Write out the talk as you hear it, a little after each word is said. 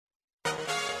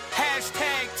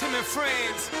and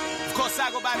Friends. Of course,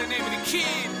 I go by the name of the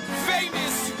Kid,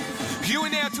 famous. You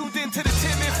and now tuned into the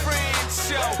Tim and Friends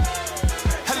show.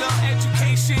 Hello,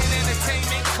 education,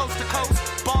 entertainment, coast to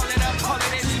coast. Ball it up, call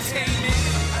it entertainment.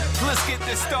 Let's get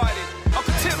this started.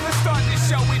 Uncle Tim, let's start this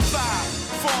show in 5,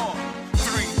 4,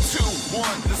 3, 2,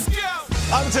 1. Let's go.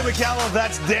 I'm Tim McCallum.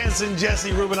 That's Dancing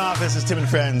Jesse Rubinoff. This is Tim and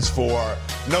Friends for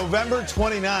November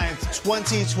 29th,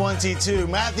 2022.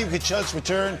 Matthew Tkachuk's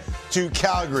return to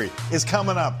Calgary is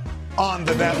coming up on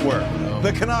the network.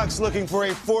 The Canucks looking for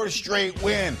a fourth straight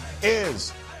win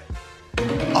is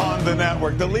on the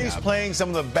network. The Leafs playing some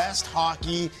of the best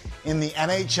hockey in the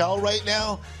NHL right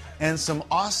now, and some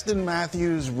Austin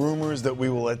Matthews rumors that we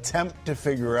will attempt to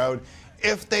figure out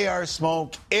if they are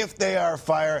smoke, if they are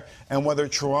fire, and whether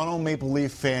Toronto Maple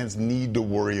Leaf fans need to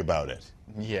worry about it.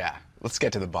 Yeah, let's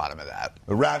get to the bottom of that.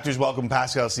 The Raptors welcome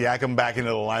Pascal Siakam back into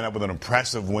the lineup with an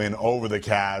impressive win over the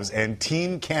Cavs. And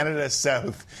Team Canada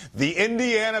South, the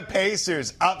Indiana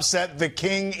Pacers, upset the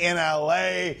King in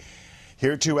L.A.,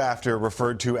 hereafter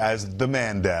referred to as the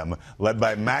Mandem, led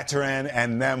by Maturin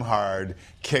and Nembhard,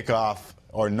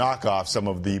 knock off some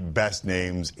of the best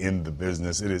names in the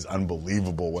business. It is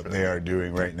unbelievable what they are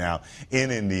doing right now in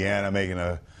Indiana, making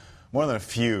more than a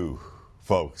few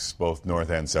folks, both north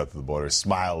and south of the border,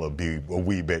 smile a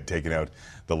wee bit, taking out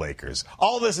the Lakers.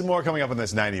 All this and more coming up in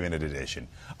this 90-minute edition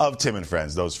of Tim and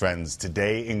Friends. Those friends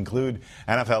today include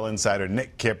NFL insider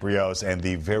Nick Kypreos and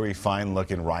the very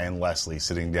fine-looking Ryan Leslie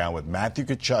sitting down with Matthew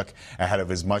Tkachuk ahead of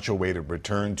his much-awaited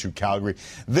return to Calgary.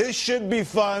 This should be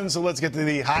fun, so let's get to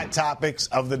the hot topics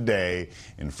of the day.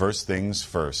 And first things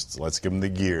first, let's give him the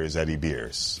gears, Eddie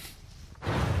Beers.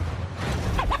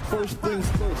 First things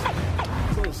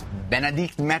first.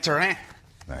 Benedict Maturin.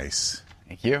 Nice.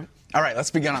 Thank you. All right,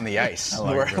 let's begin on the ice. How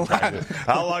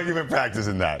long have you been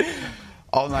practicing that?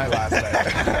 All night last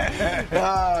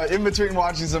night. In between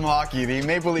watching some hockey, the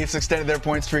Maple Leafs extended their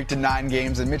point streak to 9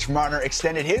 games, and Mitch Marner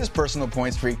extended his personal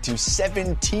point streak to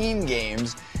 17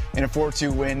 games in a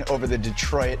 4-2 win over the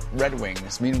Detroit Red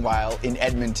Wings. Meanwhile, in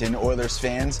Edmonton, Oilers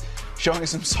fans showing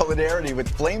some solidarity with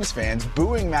Flames fans,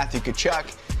 booing Matthew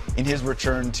Tkachuk in his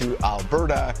return to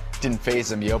Alberta. Didn't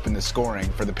faze him. He opened the scoring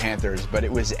for the Panthers, but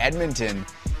it was Edmonton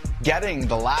getting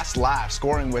the last laugh,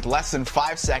 scoring with less than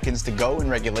 5 seconds to go in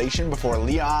regulation before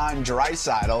Leon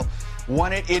Draisaitl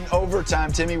won it in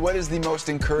overtime. Timmy, what is the most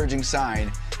encouraging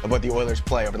sign of what the Oilers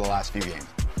play over the last few games?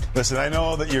 Listen, I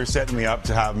know that you're setting me up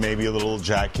to have maybe a little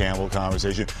Jack Campbell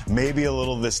conversation, maybe a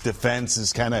little this defense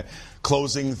is kind of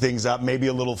closing things up, maybe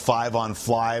a little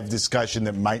 5-on-5 discussion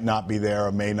that might not be there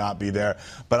or may not be there.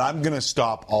 But I'm going to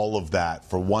stop all of that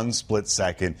for one split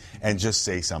second and just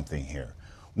say something here.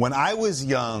 When I was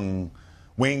young,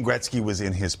 Wayne Gretzky was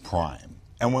in his prime.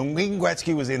 And when Wayne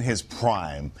Gretzky was in his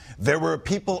prime, there were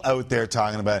people out there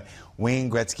talking about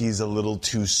Wayne Gretzky's a little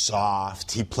too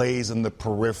soft. He plays on the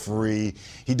periphery.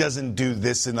 He doesn't do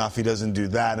this enough. He doesn't do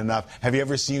that enough. Have you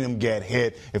ever seen him get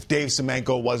hit? If Dave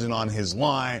Semenko wasn't on his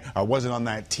line or wasn't on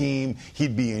that team,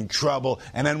 he'd be in trouble.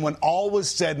 And then when all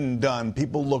was said and done,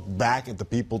 people look back at the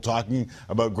people talking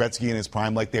about Gretzky in his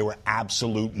prime like they were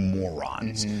absolute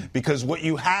morons. Mm-hmm. Because what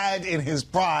you had in his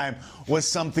prime was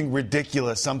something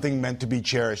ridiculous, something meant to be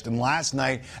cherished. And last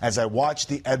night, as I watched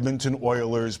the Edmonton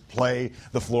Oilers play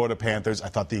the Florida Panthers, I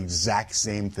thought the exact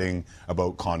same thing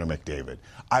about Connor McDavid.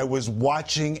 I was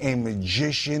watching a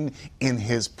magician in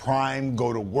his prime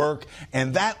go to work,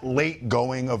 and that late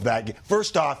going of that game.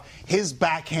 First off, his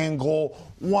backhand goal,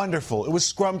 wonderful. It was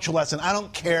scrumptious, and I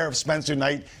don't care if Spencer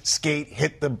Knight skate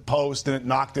hit the post and it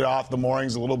knocked it off the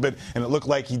moorings a little bit, and it looked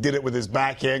like he did it with his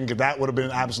backhand, because that would have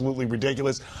been absolutely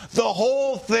ridiculous. The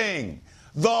whole thing,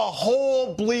 the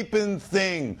whole bleeping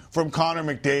thing from Connor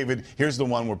McDavid. Here's the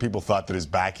one where people thought that his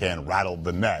backhand rattled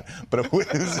the net, but it was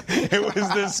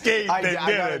the skate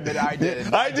that did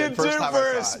it. I did too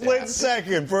for a split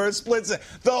second. The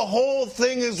whole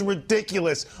thing is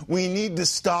ridiculous. We need to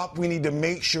stop. We need to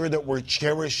make sure that we're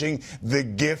cherishing the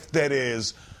gift that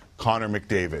is Connor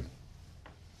McDavid.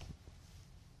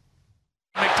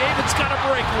 McDavid's got a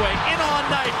breakaway. In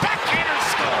on Knight. Backhander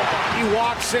score. He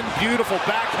walks in. Beautiful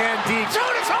backhand deep.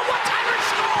 Jonas, a one-timer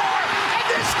score.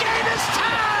 And this game is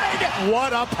tied.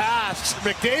 What a pass.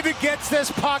 McDavid gets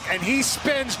this puck, and he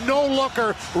spins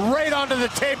no-looker right onto the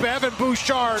tape of Evan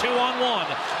Bouchard. 2-on-1.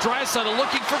 Draisaitl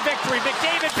looking for victory.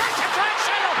 McDavid back to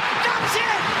Draisaitl. Comes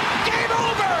in. Game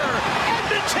over.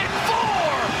 Edmonton 4.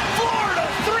 Florida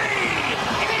 3.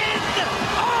 In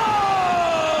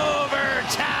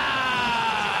overtime.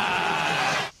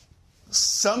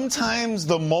 Sometimes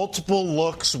the multiple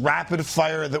looks, rapid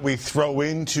fire that we throw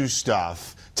into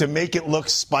stuff to make it look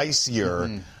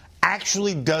spicier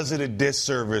actually does it a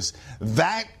disservice.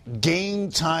 That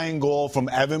game-tying goal from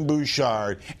Evan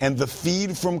Bouchard and the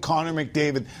feed from Connor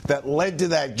McDavid that led to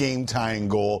that game-tying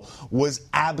goal was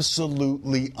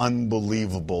absolutely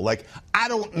unbelievable. Like, I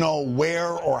don't know where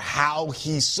or how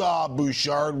he saw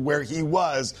Bouchard where he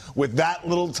was with that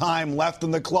little time left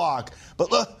on the clock.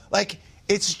 But look, like,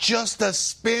 it's just a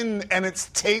spin and it's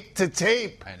tape to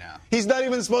tape. I know. He's not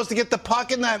even supposed to get the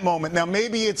puck in that moment. Now,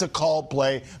 maybe it's a called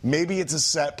play. Maybe it's a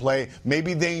set play.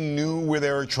 Maybe they knew where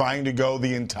they were trying to go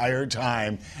the entire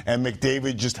time, and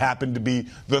McDavid just happened to be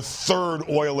the third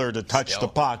Oiler to touch the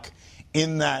puck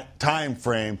in that time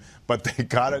frame, but they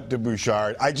got it to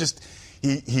Bouchard. I've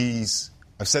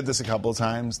said this a couple of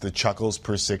times, the chuckles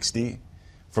per 60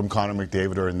 from Connor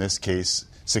McDavid, or in this case,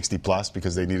 60 plus,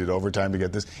 because they needed overtime to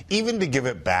get this. Even to give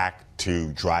it back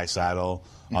to Draisaitl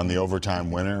on the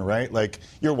overtime winner, right? Like,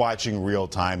 you're watching real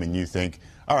time and you think,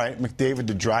 all right, McDavid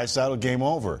to Draisaitl, game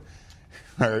over.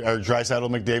 Or Draisaitl,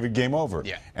 McDavid, game over.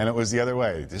 Yeah. And it was the other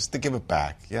way, just to give it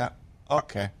back. Yeah,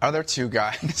 okay. Are there two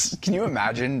guys? Can you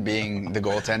imagine being the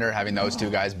goaltender, having those two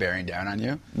guys bearing down on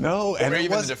you? No. Or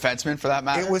even the defenseman, for that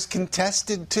matter? It was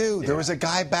contested, too. Yeah. There was a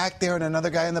guy back there and another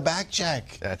guy in the back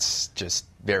check. That's just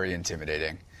very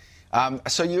intimidating.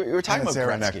 So you were talking about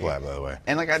Gretzky, Ekblad, by the way.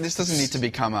 And this doesn't need to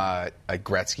become a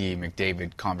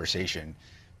Gretzky-McDavid conversation,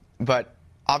 but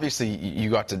obviously you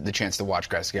got the chance to watch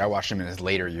Gretzky. I watched him in his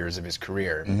later years of his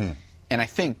career, and I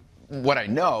think what I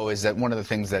know is that one of the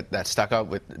things that stuck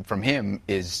out from him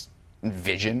is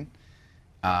vision,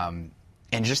 and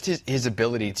just his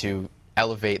ability to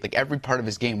elevate. Like, every part of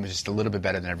his game was just a little bit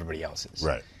better than everybody else's.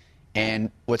 Right.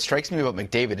 And what strikes me about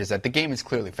McDavid is that the game is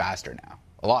clearly faster now.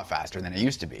 A lot faster than it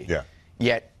used to be. Yeah.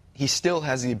 Yet he still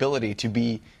has the ability to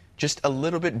be just a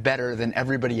little bit better than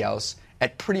everybody else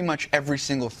at pretty much every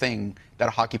single thing that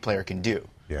a hockey player can do.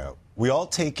 Yeah. We all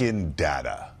take in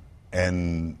data,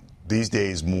 and these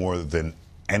days more than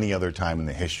any other time in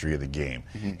the history of the game.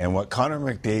 And what Connor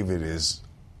McDavid is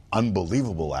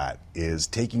unbelievable at is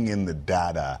taking in the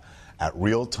data at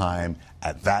real time,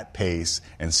 at that pace,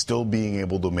 and still being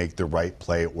able to make the right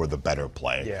play or the better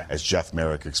play. Yeah. As Jeff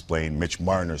Merrick explained Mitch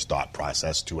Marner's thought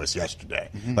process to us yesterday.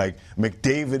 Like,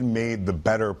 McDavid made the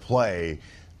better play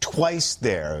twice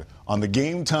there on the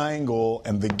game-tying goal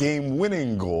and the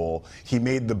game-winning goal. He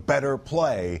made the better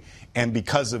play, and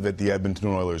because of it, the Edmonton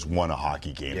Oilers won a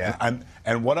hockey game. Yeah.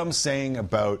 And what I'm saying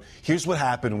about, here's what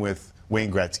happened with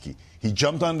Wayne Gretzky. He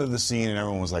jumped onto the scene and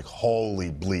everyone was like,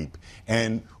 holy bleep.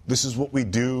 And this is what we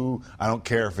do. I don't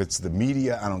care if it's the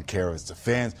media. I don't care if it's the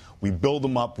fans. We build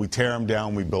them up. We tear them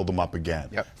down. We build them up again.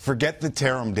 Yep. Forget the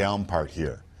tear them down part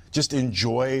here. Just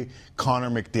enjoy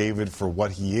Connor McDavid for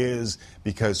what he is,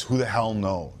 because who the hell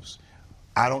knows?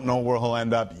 I don't know where he'll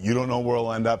end up. You don't know where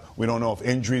he'll end up. We don't know if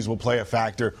injuries will play a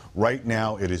factor. Right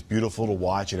now, it is beautiful to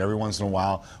watch, and every once in a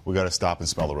while, we got to stop and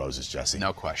smell the roses, Jesse.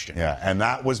 No question. Yeah, and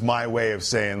that was my way of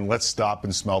saying, let's stop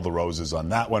and smell the roses on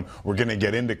that one. We're going to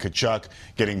get into Tkachuk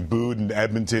getting booed in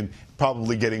Edmonton,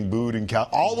 probably getting booed in Cal.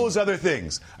 All those other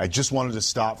things. I just wanted to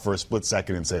stop for a split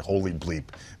second and say, holy bleep,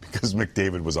 because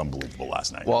McDavid was unbelievable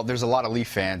last night. Well, there's a lot of Leaf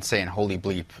fans saying holy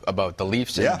bleep about the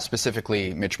Leafs, and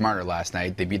specifically Mitch Marner last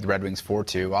night. They beat the Red Wings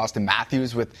 4-2. Austin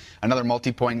Matthews with another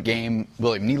multi-point game.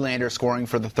 William Nylander scoring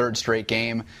for the third straight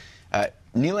game.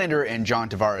 Nylander and John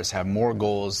Tavares have more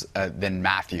goals than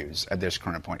Matthews at this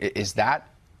current point. Is that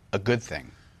a good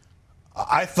thing?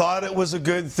 I thought it was a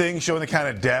good thing, showing the kind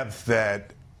of depth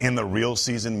that in the real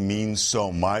season means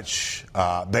so much.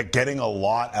 That getting a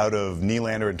lot out of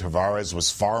Nylander and Tavares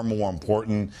was far more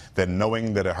important than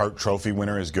knowing that a Hart Trophy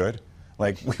winner is good.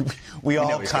 Like, we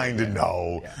all kind of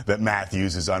know that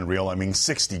Matthews is unreal. I mean,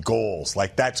 60 goals.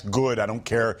 Like, that's good. I don't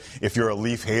care if you're a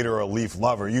Leaf hater or a Leaf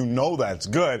lover. You know that's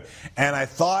good. And I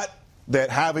thought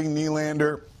that having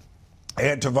Nylander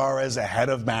and Tavares ahead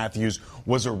of Matthews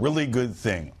was a really good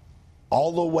thing.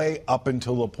 All the way up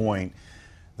until the point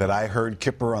that I heard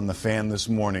Kipper on the Fan this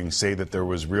morning say that there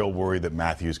was real worry that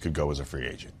Matthews could go as a free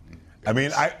agent. I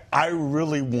mean, I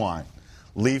really want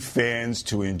Leaf fans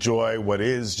to enjoy what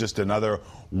is just another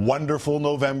wonderful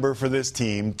November for this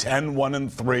team,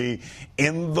 10-1-3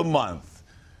 in the month.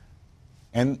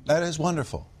 And that is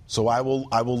wonderful. So I will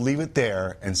leave it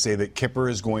there and say that Kipper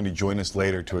is going to join us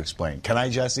later to explain. Can I,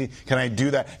 Jesse? Can I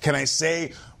do that? Can I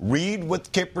say, read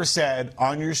what Kipper said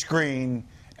on your screen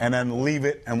and then leave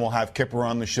it, and we'll have Kipper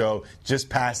on the show just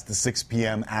past the 6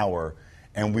 p.m. hour,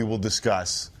 and we will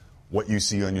discuss what you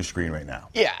see on your screen right now.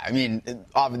 Yeah, I mean,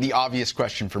 the obvious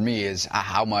question for me is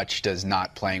how much does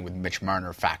not playing with Mitch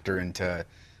Marner factor into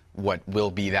what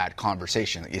will be that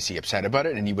conversation? Is he upset about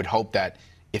it? And you would hope that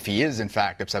if he is, in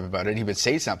fact, upset about it, he would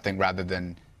say something rather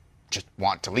than just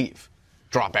want to leave,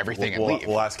 drop everything and leave.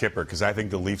 We'll ask Kipper, because I think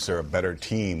the Leafs are a better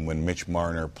team when Mitch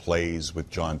Marner plays with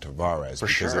John Tavares. For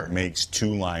because sure. it makes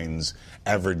two lines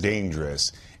ever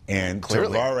dangerous. And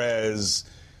Clearly. Tavares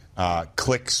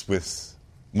clicks with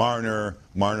Marner.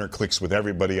 Marner clicks with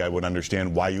everybody. I would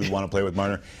understand why you'd want to play with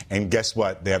Marner. And guess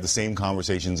what? They have the same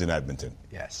conversations in Edmonton.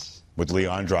 Yes. With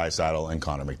Leon Draisaitl and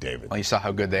Connor McDavid. Well, you saw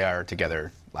how good they are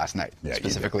together last night, Yeah,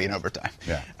 specifically in overtime.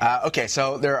 Yeah. Okay,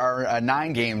 so there are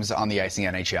 9 games on the ice in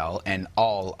the NHL, and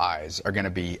all eyes are going to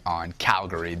be on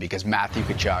Calgary because Matthew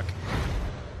Tkachuk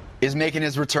is making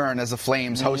his return as the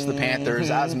Flames host the Panthers.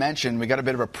 As mentioned, we got a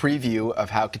bit of a preview of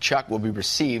how Tkachuk will be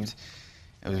received,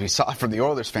 as we saw from the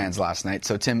Oilers fans last night.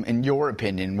 So, Tim, in your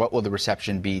opinion, what will the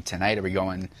reception be tonight? Are we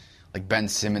going like Ben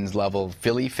Simmons level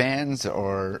Philly fans,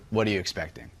 or what are you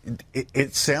expecting?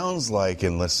 It sounds like,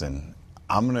 and listen,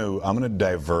 I'm gonna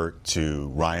divert to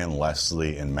Ryan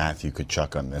Leslie and Matthew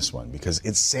Tkachuk on this one, because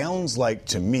it sounds like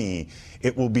to me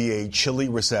it will be a chilly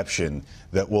reception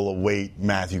that will await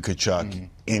Matthew Tkachuk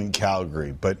in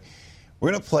Calgary. But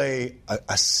we're gonna play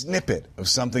a snippet of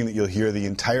something that you'll hear the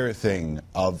entire thing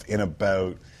of in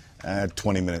about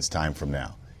 20 minutes time from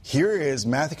now. Here is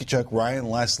Matthew Tkachuk, Ryan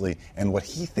Leslie, and what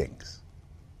he thinks.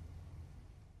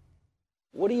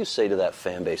 What do you say to that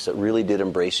fan base that really did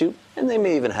embrace you? And they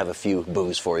may even have a few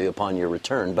boos for you upon your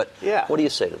return, but what do you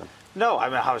say to them? No, I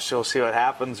mean, obviously we'll see what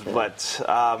happens, but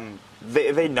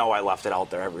they know I left it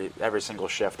out there every single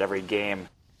shift, every game.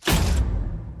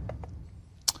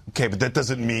 Okay, but that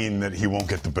doesn't mean that he won't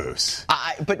get the boos.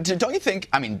 But don't you think,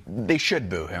 I mean, they should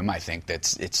boo him. I think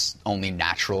it's only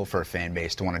natural for a fan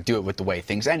base to want to do it with the way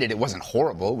things ended. It wasn't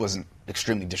horrible. It wasn't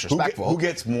extremely disrespectful. Who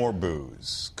gets more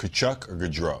boos, Tkachuk or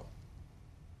Gaudreau?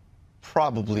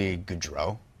 Probably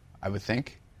Gaudreau, I would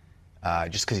think.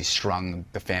 Just because he strung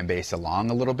the fan base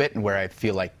along a little bit, and where I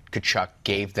feel like Tkachuk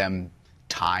gave them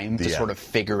time to sort of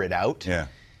figure it out. Yeah.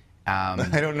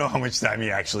 I don't know how much time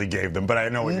he actually gave them, but I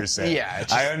know what you're saying. Yeah,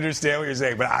 I understand what you're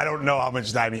saying, but I don't know how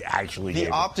much time he actually gave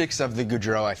them. The optics of the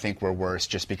Gaudreau, I think, were worse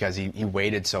just because he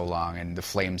waited so long, and the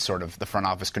Flames the front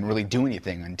office couldn't really do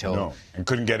anything until and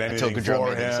couldn't get anything Gaudreau for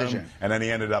made the him, decision. and then he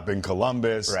ended up in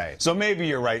Columbus. Right. So maybe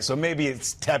you're right. So maybe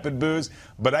it's tepid boos,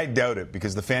 but I doubt it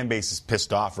because the fan base is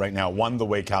pissed off right now. One, the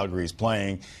way Calgary's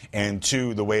playing, and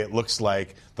two, the way it looks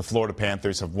like the Florida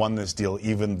Panthers have won this deal,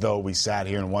 even though we sat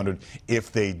here and wondered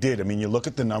if they did. I mean, you look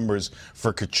at the numbers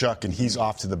for Tkachuk, and he's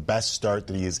off to the best start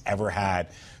that he has ever had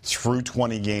through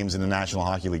 20 games in the National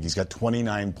Hockey League. He's got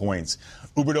 29 points.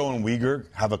 Huberdeau and Weegar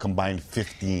have a combined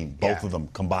 15, both of them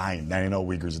combined. Now, I know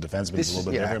Weegar's a defenseman, it's a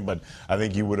little bit different, but I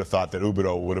think you would have thought that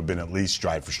Huberdeau would have been at least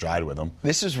stride for stride with him.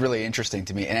 This is really interesting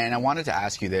to me, and I wanted to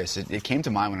ask you this. It came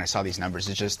to mind when I saw these numbers.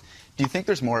 It's just, do you think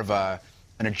there's more of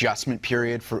an adjustment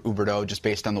period for Huberdeau just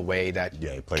based on the way that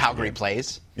Calgary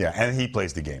plays? Yeah, and he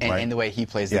plays the game, right? And the way he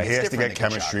plays the game. Yeah, he has to get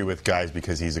chemistry with guys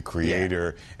because he's a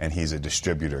creator and he's a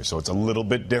distributor. So it's a little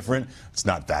bit different. It's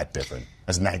not that different.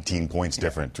 That's 19 points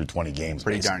different through 20 games.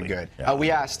 Pretty basically. darn good. Yeah.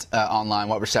 We asked online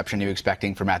what reception are you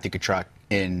expecting for Matthew Tkachuk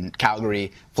in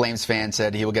Calgary. Flames fan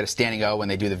said he will get a standing O when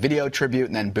they do the video tribute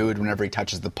and then booed whenever he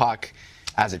touches the puck,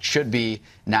 as it should be.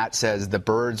 Nat says the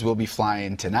birds will be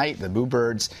flying tonight, the Boo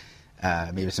Birds.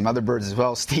 Maybe some other birds as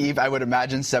well. Steve, I would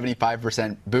imagine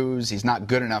 75% boos. He's not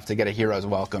good enough to get a hero's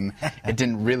welcome. It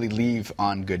didn't really leave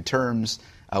on good terms.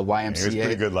 YMCA. He was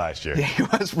pretty good last year. Yeah, he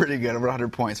was pretty good, over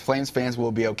 100 points. Flames fans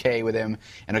will be okay with him,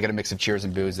 and he'll get a mix of cheers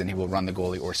and boos, and he will run the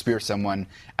goalie or spear someone.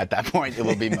 At that point, it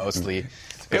will be mostly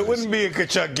It wouldn't be a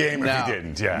Tkachuk game if he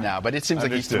didn't, No, but it seems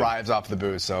like he thrives off the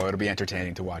boos, so it'll be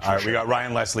entertaining to watch. All right, we got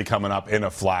Ryan Leslie coming up in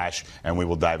a flash, and we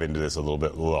will dive into this a little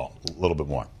bit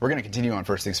more. We're going to continue on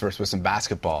First Things First with some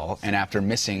basketball, and after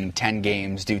missing 10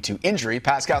 games due to injury,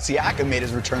 Pascal Siakam made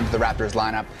his return to the Raptors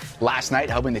lineup last night,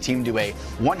 helping the team do a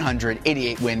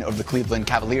 188 win over the Cleveland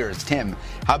Cavaliers. Tim,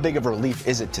 how big of a relief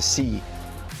is it to see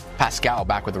Pascal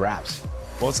back with the Raps?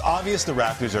 Well, it's obvious the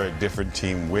Raptors are a different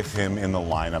team with him in the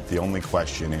lineup. The only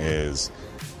question is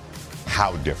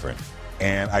how different.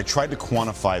 And I tried to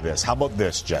quantify this. How about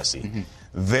this, Jesse?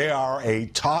 They are a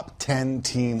top 10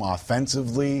 team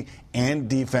offensively and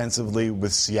defensively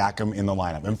with Siakam in the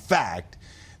lineup. In fact,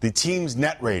 the team's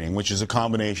net rating, which is a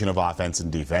combination of offense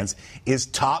and defense, is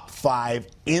top 5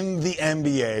 in the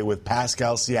NBA with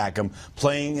Pascal Siakam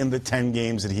playing in the 10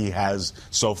 games that he has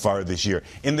so far this year.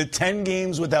 In the 10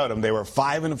 games without him, they were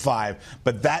 5-5,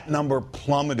 but that number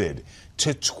plummeted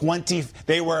to 20.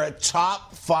 They were a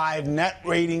top 5 net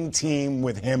rating team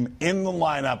with him in the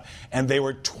lineup, and they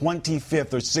were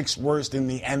 25th or 6th worst in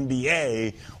the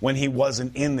NBA when he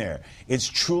wasn't in there. It's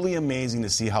truly amazing to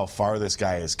see how far this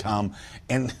guy has come.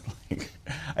 And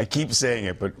I keep saying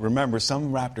it, but remember,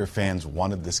 some Raptor fans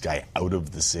wanted this guy out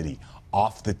of the city,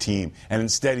 off the team, and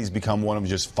instead he's become one of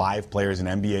just 5 players in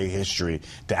NBA history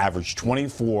to average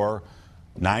 24,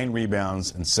 9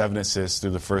 rebounds, and 7 assists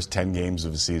through the first 10 games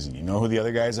of the season. You know who the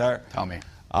other guys are? Tell me.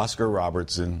 Oscar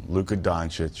Robertson, Luka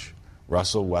Doncic,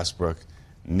 Russell Westbrook,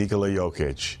 Nikola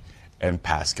Jokic, and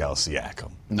Pascal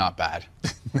Siakam. Not bad.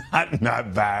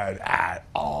 Not bad at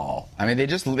all. I mean,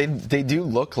 they do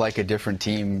look like a different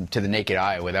team to the naked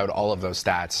eye without all of those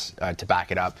stats to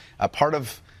back it up. Part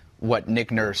of what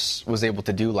Nick Nurse was able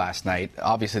to do last night,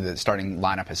 obviously the starting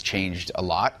lineup has changed a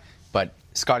lot, but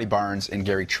Scotty Barnes and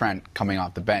Gary Trent coming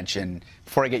off the bench. And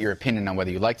before I get your opinion on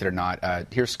whether you liked it or not,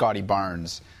 here's Scotty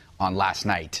Barnes on last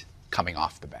night coming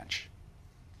off the bench.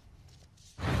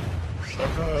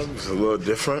 It was a little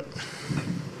different,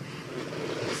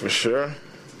 for sure.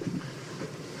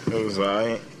 It was all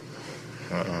right.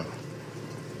 I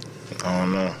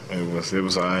don't know. It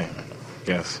was all right, I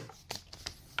guess.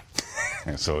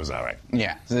 So it was all right.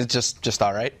 Yeah, it's just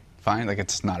all right, fine. Like,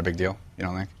 it's not a big deal. You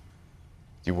don't think?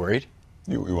 You worried?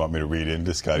 You want me to read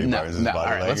into Scotty Barnes' body all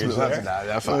right, language there?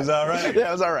 That's fine. It was all right? Yeah,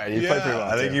 it was all right. He played pretty well,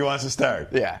 I think too. he wants to start.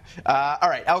 Yeah. All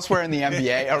right, elsewhere in the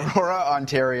NBA, Aurora,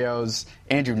 Ontario's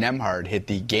Andrew Nembhard hit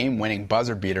the game-winning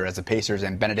buzzer beater as the Pacers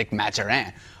and Benedict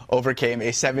Mathurin overcame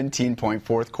a 17-point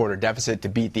fourth-quarter deficit to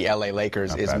beat the LA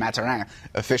Lakers. Is Mathurin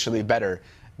officially better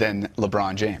than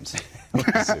LeBron James?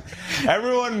 Listen,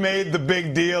 everyone made the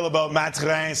big deal about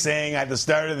Mathurin saying at the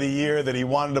start of the year that he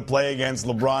wanted to play against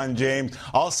LeBron James.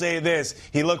 I'll say this,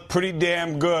 he looked pretty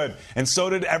damn good, and so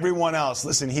did everyone else.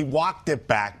 Listen, he walked it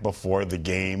back before the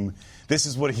game. This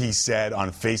is what he said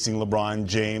on Facing LeBron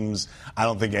James. I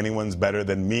don't think anyone's better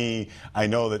than me. I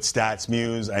know that Stats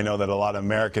Muse, I know that a lot of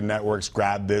American networks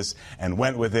grabbed this and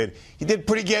went with it. He did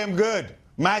pretty damn good.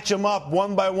 Match him up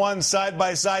one by one, side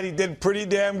by side. He did pretty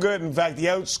damn good. In fact, he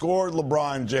outscored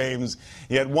LeBron James.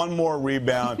 He had one more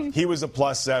rebound. He was a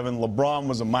 +7. LeBron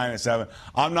was a -7.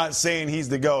 I'm not saying he's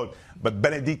the GOAT, but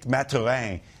Benedict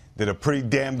Mathurin did a pretty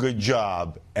damn good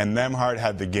job, and Nembhard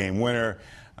had the game winner.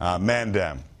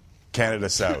 Mandem, Canada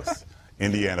South,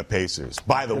 Indiana Pacers.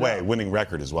 By the way, winning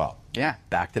record as well. Yeah,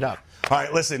 backed it up. All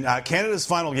right, listen, Canada's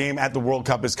final game at the World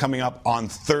Cup is coming up on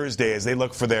Thursday as they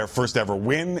look for their first ever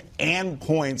win and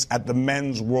points at the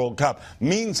Men's World Cup.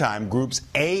 Meantime, Groups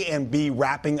A and B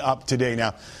wrapping up today.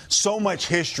 Now, so much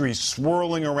history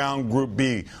swirling around Group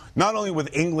B, not only with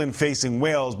England facing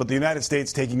Wales, but the United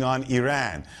States taking on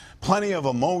Iran. Plenty of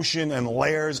emotion and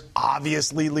layers,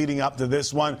 obviously, leading up to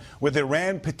this one, with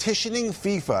Iran petitioning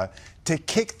FIFA to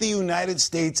kick the United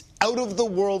States out of the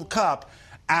World Cup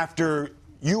after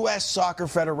U.S. Soccer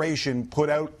Federation put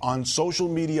out on social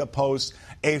media posts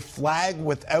a flag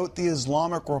without the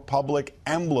Islamic Republic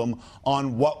emblem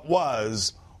on what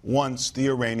was once the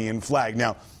Iranian flag.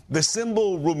 Now, the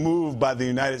symbol removed by the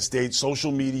United States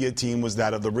social media team was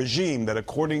that of the regime that,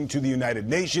 according to the United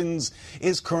Nations,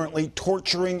 is currently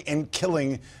torturing and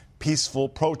killing peaceful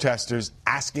protesters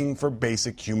asking for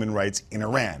basic human rights in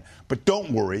Iran. But don't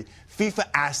worry, FIFA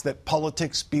asked that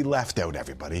politics be left out,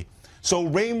 everybody. So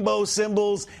rainbow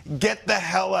symbols, get the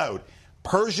hell out.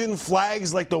 Persian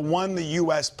flags like the one the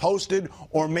U.S. posted,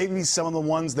 or maybe some of the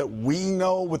ones that we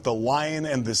know with the lion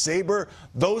and the saber,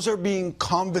 those are being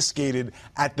confiscated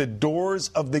at the doors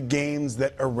of the games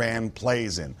that Iran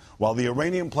plays in, while the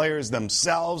Iranian players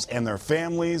themselves and their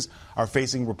families are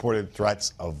facing reported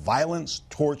threats of violence,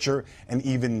 torture, and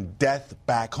even death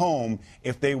back home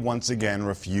if they once again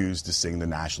refuse to sing the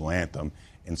national anthem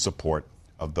in support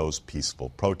of those peaceful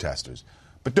protesters.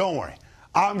 But don't worry,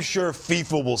 I'm sure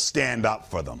FIFA will stand up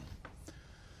for them.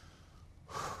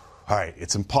 All right,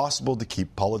 it's impossible to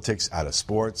keep politics out of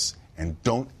sports, and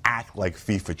don't act like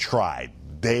FIFA tried.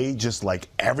 They, just like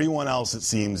everyone else it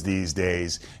seems these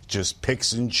days, just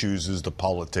picks and chooses the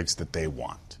politics that they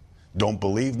want. Don't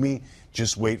believe me?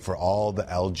 Just wait for all the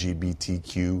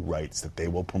LGBTQ rights that they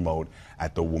will promote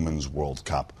at the Women's World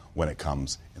Cup when it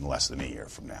comes in less than a year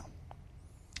from now.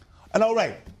 And all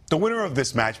right, the winner of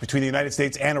this match between the United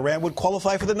States and Iran would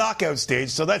qualify for the knockout stage.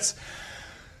 So let's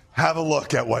have a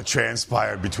look at what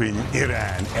transpired between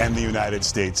Iran and the United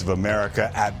States of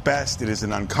America. At best, it is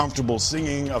an uncomfortable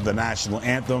singing of the national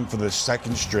anthem for the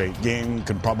second straight game. You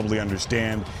can probably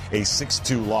understand a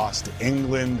 6-2 loss to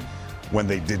England when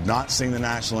they did not sing the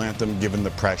national anthem, given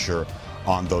the pressure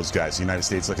on those guys. The United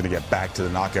States looking to get back to the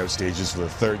knockout stages for the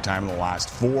third time in the last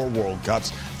 4 World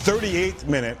Cups. 38th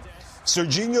minute.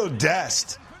 Serginho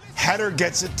Dest. Header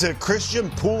gets it to Christian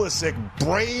Pulisic,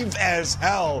 brave as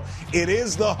hell. It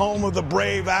is the home of the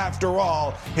brave after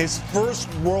all. His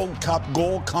first World Cup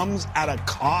goal comes at a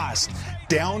cost.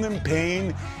 Down in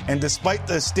pain, and despite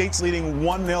the States leading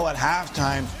 1-0 at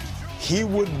halftime, he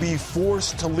would be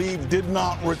forced to leave, did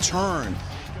not return.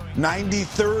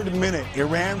 93rd minute,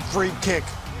 Iran free kick,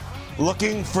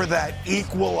 looking for that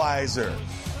equalizer.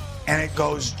 And it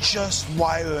goes just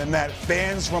wide of the net.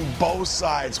 Fans from both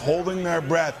sides holding their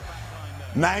breath.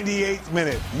 98th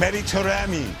minute, Mehdi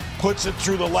Taremi puts it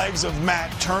through the legs of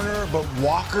Matt Turner, but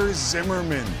Walker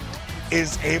Zimmerman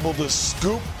is able to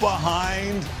scoop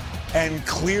behind and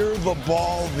clear the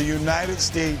ball. The United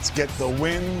States get the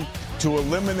win to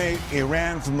eliminate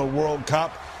Iran from the World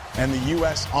Cup, and the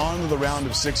U.S. on to the round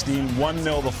of 16,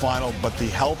 1-0 the final, but the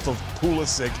health of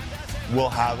Pulisic will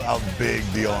have a big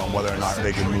deal on whether or not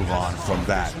they can move on from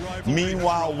that.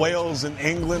 Meanwhile, Wales and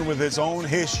England with its own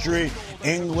history.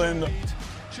 England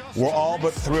were all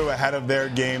but through ahead of their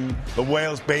game. The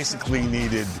Wales basically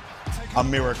needed a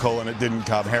miracle, and it didn't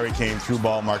come. Harry Kane through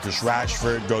ball. Marcus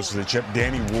Rashford goes to the chip.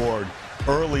 Danny Ward,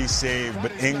 early save,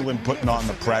 but England putting on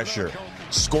the pressure.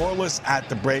 Scoreless at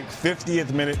the break.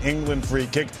 50th minute, England free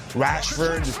kick.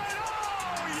 Rashford,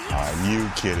 are you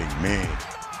kidding me?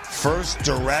 First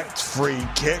direct free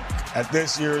kick at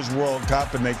this year's World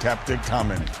Cup, and they kept it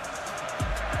coming.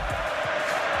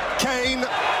 Kane. And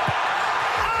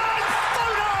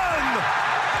Foden!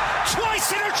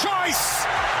 Twice in a choice!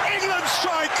 England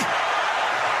strike!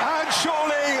 And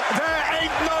surely there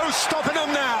ain't no stopping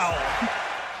them now.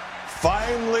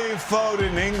 Finally,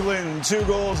 Foden, England, 2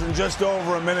 goals in just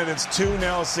over a minute. It's 2-0,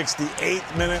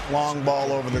 68th minute, long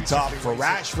ball over the top for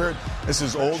Rashford. This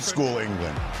is old school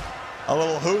England. A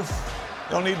little hoof,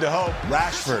 don't need to hope.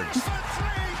 Rashford.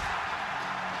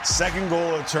 Second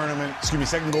goal of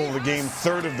the game,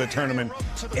 third of the tournament.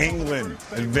 England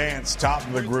advance, top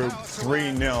of the group,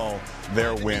 3-0,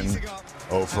 their win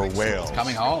over Wales. It's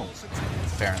coming home,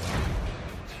 apparently.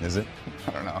 Is it?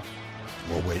 I don't know.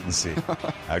 We'll wait and see.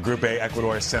 Group A,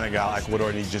 Ecuador, Senegal.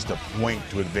 Ecuador needs just a point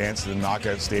to advance to the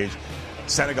knockout stage.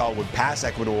 Senegal would pass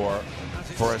Ecuador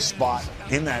for a spot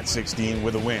in that 16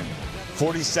 with a win.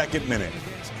 42nd minute,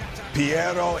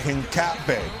 Piero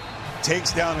Hincapié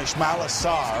takes down Ismaila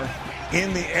Sarr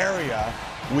in the area.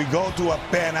 We go to a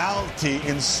penalty,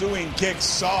 ensuing kick.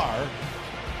 Sarr,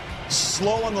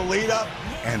 slow on the lead up,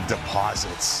 and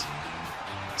deposits.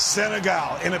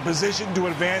 Senegal in a position to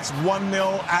advance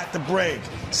 1-0 at the break.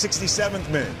 67th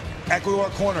minute, Ecuador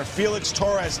corner. Felix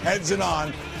Torres heads it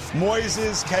on.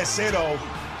 Moises Caicedo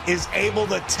is able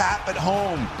to tap it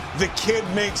home. The kid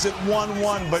makes it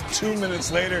 1-1, but 2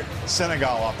 minutes later,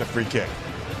 Senegal off the free kick.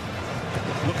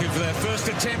 Looking for their first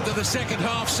attempt of the second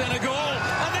half, Senegal.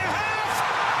 And they have!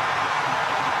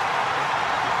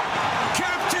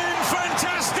 Captain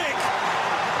Fantastic!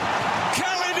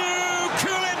 Kalidou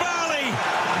Koulibaly!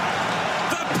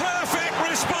 The perfect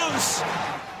response!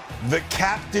 The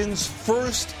captain's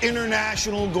first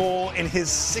international goal in his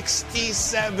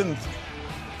 67th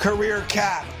career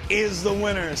cap is the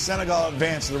winner. Senegal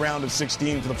advanced to the round of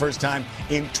 16 for the first time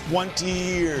in 20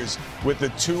 years with the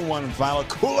 2-1 final.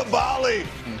 Koulibaly,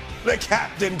 the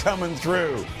captain, coming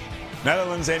through.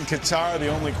 Netherlands and Qatar, the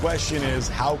only question is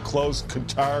how close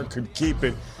Qatar could keep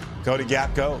it. Cody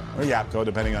Gakpo, or Yapko,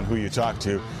 depending on who you talk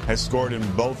to, has scored in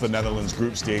both the Netherlands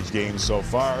group stage games so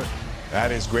far.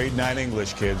 That is grade 9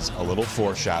 English, kids. A little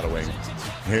foreshadowing.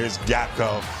 Here's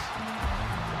Gakpo.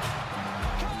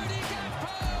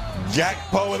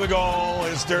 Gakpo with a goal,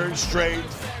 his third straight.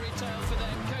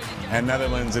 And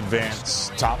Netherlands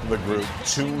advance, top of the group,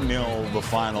 2-0 the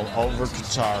final over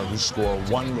Qatar, who score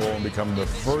 1 goal and become the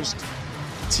first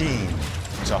team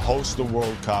to host the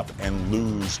World Cup and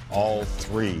lose all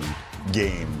 3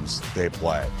 games they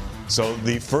play. So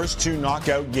the first 2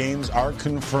 knockout games are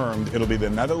confirmed. It'll be the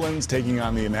Netherlands taking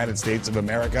on the United States of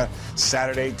America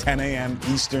Saturday, 10 a.m.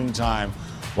 Eastern Time,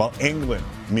 while England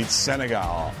meets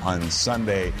Senegal on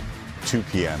Sunday, 2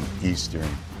 p.m. Eastern.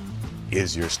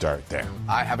 Is your start there?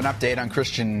 I have an update on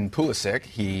Christian Pulisic.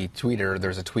 He tweeted,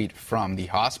 there's a tweet from the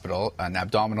hospital, an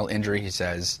abdominal injury. He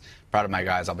says, proud of my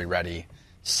guys, I'll be ready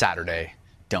Saturday.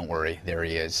 Don't worry, there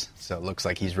he is. So it looks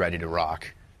like he's ready to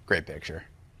rock. Great picture.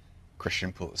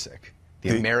 Christian Pulisic,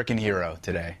 the American hero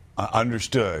today.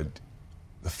 Understood.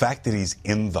 The fact that he's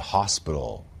in the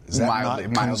hospital Is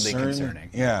that mildly concerning.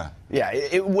 Yeah. Yeah,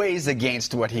 it weighs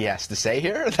against what he has to say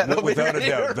here. Without a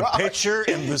doubt. The picture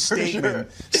and the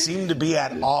statement seem to be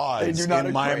at odds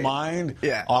in my mind.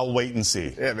 Yeah. I'll wait and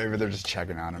see. Yeah, maybe they're just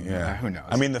checking on him. Yeah. Who knows?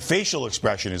 I mean, the facial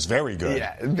expression is very good.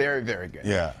 Yeah, very, very good.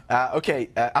 Yeah. Okay,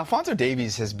 Alphonso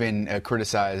Davies has been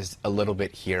criticized a little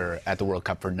bit here at the World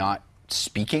Cup for not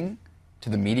speaking to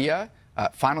the media.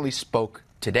 Finally spoke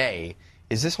today.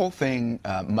 Is this whole thing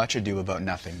much ado about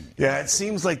nothing? Yeah, it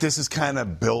seems like this has kind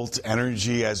of built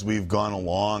energy as we've gone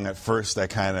along. At first, I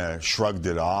kind of shrugged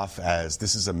it off as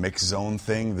this is a mixed zone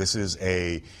thing. This is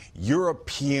a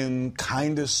European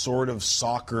kind of sort of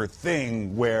soccer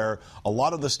thing where a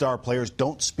lot of the star players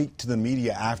don't speak to the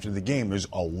media after the game. There's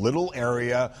a little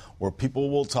area where people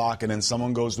will talk and then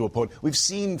someone goes to a podium. We've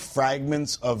seen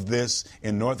fragments of this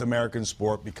in North American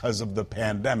sport because of the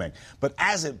pandemic. But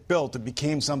as it built, it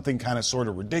became something kind of sort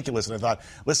of ridiculous. And I thought,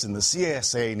 listen, the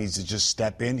CSA needs to just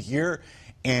step in here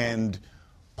and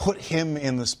put him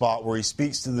in the spot where he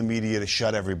speaks to the media to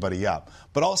shut everybody up.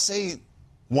 But I'll say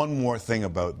one more thing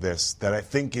about this that I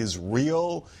think is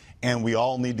real and we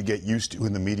all need to get used to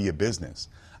in the media business.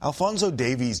 Alphonso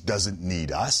Davies doesn't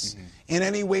need us in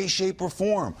any way, shape, or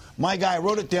form. My guy, I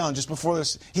wrote it down just before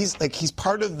this. He's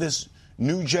part of this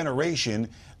new generation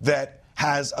that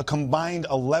has a combined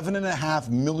 11.5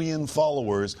 million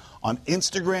followers on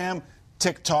Instagram,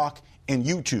 TikTok, and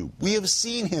YouTube. We have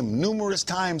seen him numerous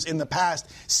times in the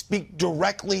past speak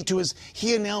directly to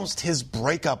he announced his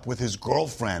breakup with his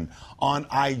girlfriend on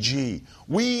IG.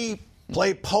 We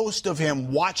play posts of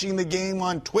him watching the game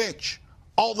on Twitch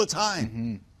all the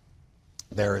time.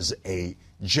 There is a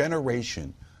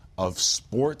generation of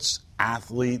sports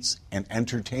athletes and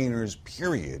entertainers,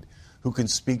 period, who can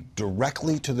speak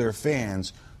directly to their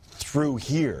fans through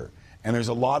here. And there's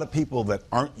a lot of people that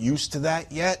aren't used to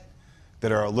that yet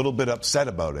that are a little bit upset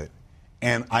about it.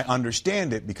 And I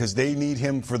understand it because they need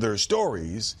him for their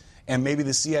stories, and maybe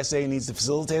the CSA needs to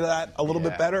facilitate that a little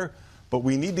bit better, but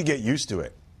we need to get used to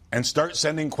it and start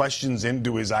sending questions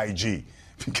into his IG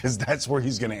because that's where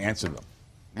he's going to answer them.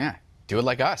 Yeah, do it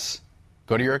like us.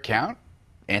 Go to your account,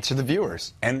 answer the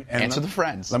viewers, and answer the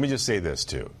friends. Let me just say this,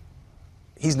 too.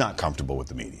 He's not comfortable with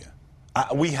the media.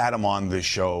 We had him on this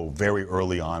show very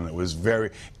early on.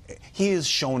 He has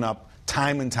shown up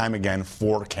time and time again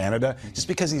for Canada. Just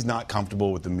because he's not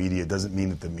comfortable with the media doesn't mean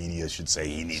that the media should say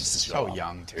he needs to show up. So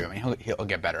young, too. I mean, he'll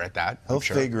get better at that. He'll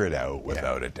figure it out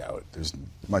without a doubt. There's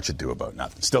much ado about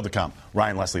nothing. Still to come,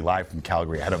 Ryan Leslie live from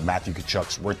Calgary ahead of Matthew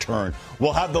Tkachuk's return.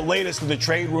 We'll have the latest of the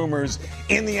trade rumors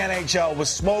in the NHL with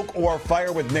smoke or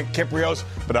fire with Nick Kypreos.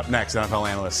 But up next, NFL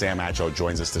analyst Sam Acho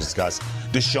joins us to discuss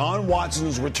Deshaun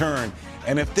Watson's return.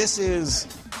 And if this is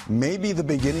maybe the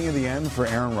beginning of the end for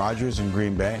Aaron Rodgers in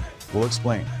Green Bay, we'll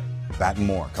explain that and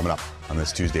more coming up on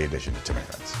this Tuesday edition of Tim and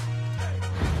Friends.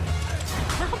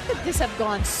 How could this have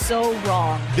gone so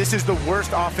wrong? This is the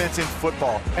worst offense in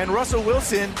football. And Russell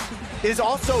Wilson is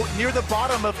also near the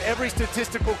bottom of every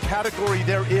statistical category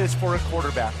there is for a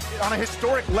quarterback. On a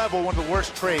historic level, one of the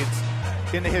worst trades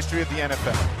in the history of the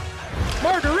NFL.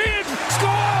 Marner in,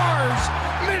 scores!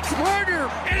 Mitch Marner,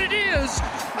 and it is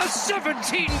a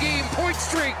 17-game point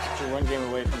streak. You're one game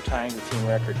away from tying the team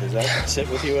record. Does that sit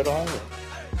with you at all?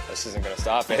 This isn't going to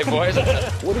stop, eh, boys?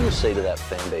 What do you say to that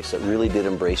fan base that really did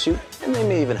embrace you? And they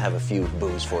may even have a few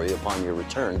boos for you upon your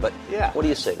return, but what do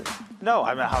you say to them? No,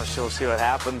 I mean, we'll see what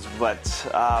happens, but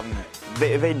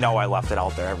they know I left it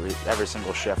out there every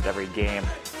single shift, every game.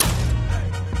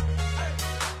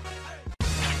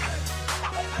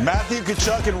 Matthew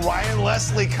Tkachuk and Ryan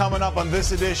Leslie coming up on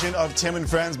this edition of Tim and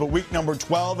Friends, but week number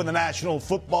 12 in the National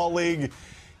Football League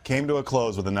came to a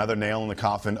close with another nail in the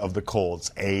coffin of the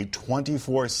Colts. A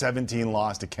 24-17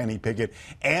 loss to Kenny Pickett,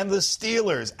 and the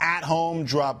Steelers at home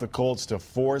dropped the Colts to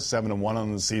 4-7-1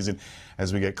 on the season.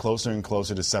 As we get closer and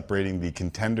closer to separating the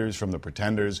contenders from the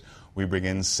pretenders, we bring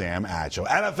in Sam Acho,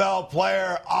 NFL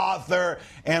player, author,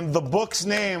 and the book's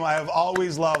name I have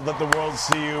always loved, Let the World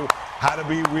See You, How to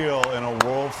Be Real in a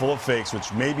World Full of Fakes,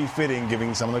 which may be fitting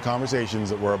given some of the conversations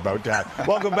that we're about to have.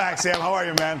 Welcome back, Sam. How are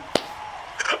you, man?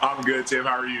 I'm good, Tim.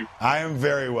 How are you? I am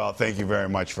very well. Thank you very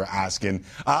much for asking.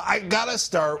 I got to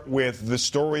start with the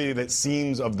story that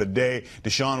seems of the day.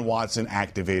 Deshaun Watson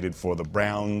activated for the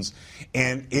Browns,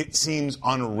 and it seems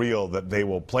unreal that they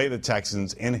will play the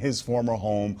Texans in his former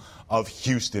home of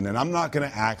Houston. And I'm not going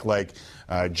to act like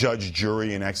judge,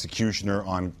 jury, and executioner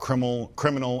on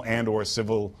criminal and or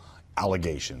civil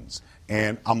allegations.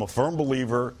 And I'm a firm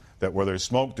believer that where there's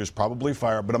smoke, there's probably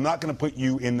fire, but I'm not going to put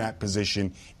you in that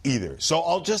position either. So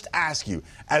I'll just ask you,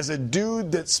 as a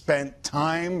dude that spent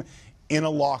time in a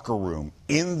locker room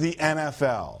in the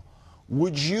NFL,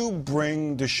 would you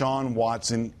bring Deshaun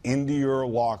Watson into your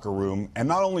locker room and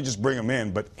not only just bring him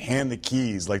in, but hand the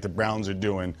keys like the Browns are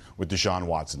doing with Deshaun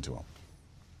Watson to him?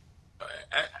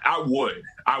 I would.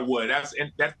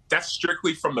 That's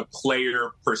strictly from the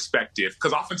player perspective.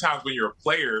 Because oftentimes when you're a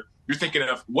player, you're thinking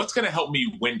of what's going to help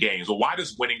me win games. Well, why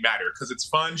does winning matter? Because it's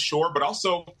fun, sure, but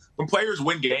also when players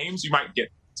win games, you might get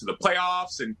to the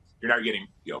playoffs and you're now getting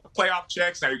playoff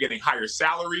checks. Now you're getting higher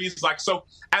salaries. So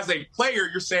as a player,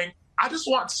 you're saying, I just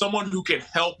want someone who can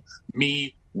help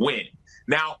me win.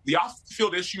 Now, the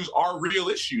off-the-field issues are real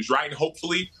issues, right? And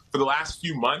hopefully for the last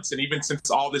few months and even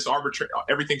since all this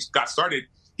everything got started,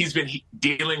 he's been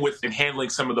dealing with and handling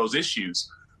some of those issues.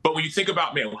 But when you think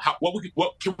about, man,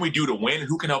 what can we do to win?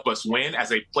 Who can help us win?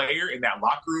 As a player in that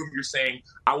locker room, you're saying,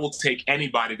 I will take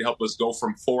anybody to help us go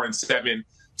from 4-7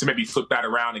 to maybe flip that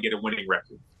around and get a winning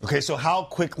record. Okay, so how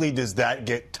quickly does that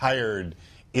get tired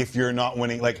if you're not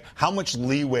winning? Like, how much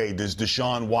leeway does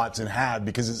Deshaun Watson have?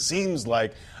 Because it seems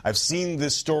like I've seen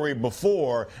this story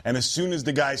before, and as soon as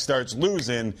the guy starts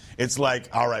losing, it's like,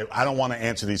 all right, I don't want to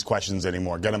answer these questions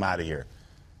anymore. Get him out of here.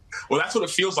 Well, that's what it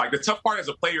feels like. The tough part as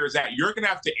a player is that you're going to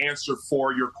have to answer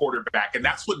for your quarterback, and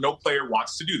that's what no player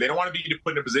wants to do. They don't want to be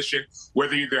put in a position where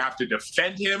they either have to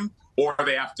defend him or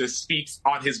they have to speak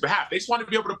on his behalf. They just want to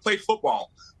be able to play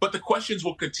football. But the questions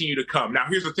will continue to come. Now,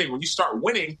 here's the thing. When you start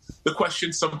winning, the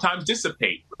questions sometimes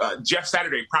dissipate. Jeff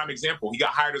Saturday, prime example. He got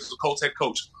hired as the Colts head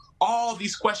coach. All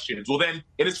these questions. Well, then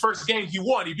in his first game, he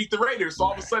won. He beat the Raiders. So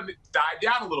all of a sudden, it died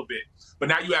down a little bit. But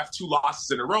now you have 2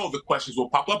 losses in a row. The questions will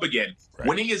pop up again. Right.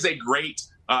 Winning is a great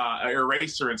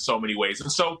eraser in so many ways.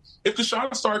 And so if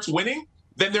Deshaun starts winning,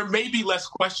 then there may be less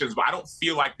questions. But I don't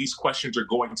feel like these questions are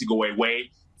going to go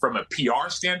away from a PR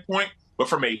standpoint. But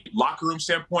from a locker room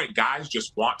standpoint, guys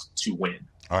just want to win.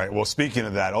 All right. Well, speaking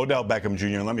of that, Odell Beckham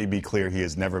Jr., let me be clear, he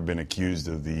has never been accused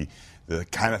of the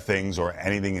kind of things or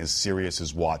anything as serious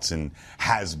as Watson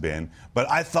has been. But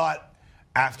I thought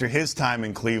after his time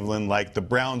in Cleveland, like, the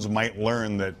Browns might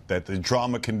learn that the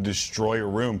drama can destroy a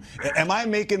room. Am I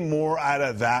making more out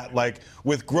of that? Like,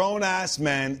 with grown-ass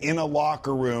men in a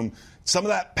locker room, some of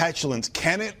that petulance,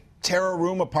 can it tear a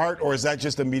room apart, or is that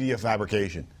just a media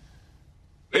fabrication?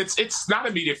 It's not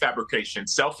a media fabrication.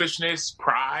 Selfishness,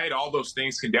 pride, all those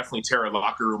things can definitely tear a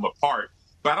locker room apart.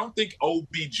 But I don't think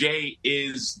OBJ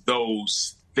is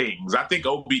those things. I think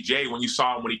OBJ, when you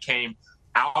saw him when he came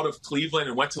out of Cleveland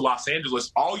and went to Los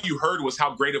Angeles, all you heard was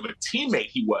how great of a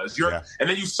teammate he was. And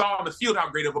then you saw on the field how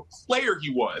great of a player he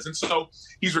was. And so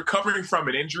he's recovering from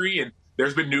an injury, and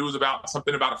there's been news about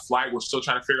something about a flight. We're still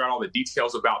trying to figure out all the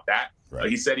details about that. Right.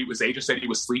 He said agent said he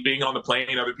was sleeping on the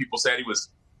plane. Other people said he was,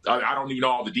 I don't even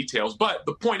know all the details. But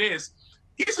the point is,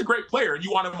 he's a great player, and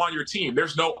you want him on your team.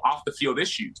 There's no off-the-field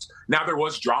issues. Now, there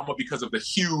was drama because of the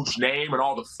huge name and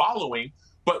all the following,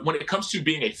 but when it comes to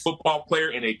being a football player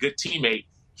and a good teammate,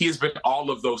 he has been all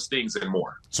of those things and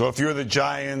more. So if you're the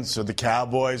Giants or the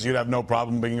Cowboys, you'd have no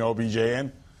problem bringing OBJ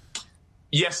in?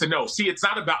 Yes and no. See, it's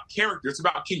not about character. It's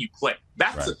about, can you play?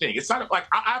 That's the thing. It's not like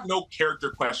I have no character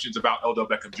questions about Odell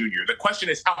Beckham Jr. The question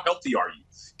is, how healthy are you?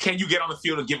 Can you get on the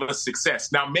field and give us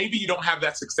success? Now, maybe you don't have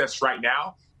that success right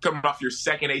now, coming off your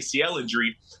second ACL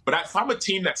injury. But if I'm a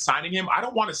team that's signing him, I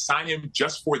don't want to sign him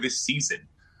just for this season.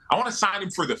 I want to sign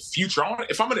him for the future.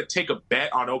 If I'm going to take a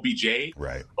bet on OBJ,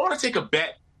 I want to take a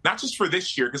bet not just for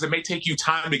this year, because it may take you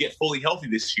time to get fully healthy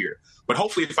this year. But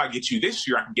hopefully if I get you this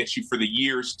year, I can get you for the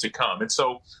years to come. And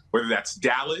so whether that's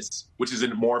Dallas, which is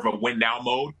in more of a win-now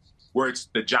mode, where it's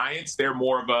the Giants, they're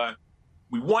more of a,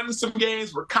 we won some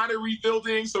games, we're kind of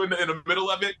rebuilding, so in the middle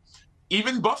of it.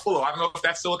 Even Buffalo, I don't know if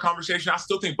that's still a conversation. I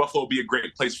still think Buffalo will be a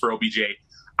great place for OBJ.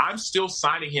 I'm still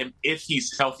signing him if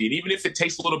he's healthy. And even if it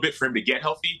takes a little bit for him to get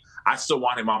healthy, I still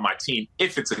want him on my team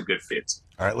if it's a good fit.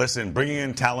 All right, listen, bringing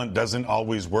in talent doesn't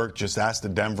always work. Just ask the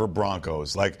Denver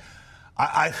Broncos. Like,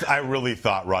 I really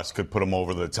thought Russ could put him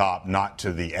over the top, not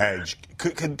to the edge.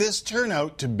 Could this turn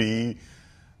out to be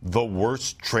the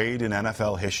worst trade in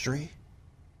NFL history?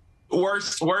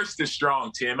 Worst is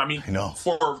strong, Tim. I mean,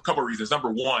 for a couple of reasons.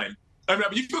 Number one, I mean,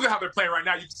 you look at how they're playing right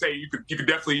now. You could say you could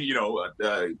definitely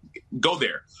go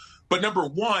there. But number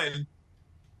one,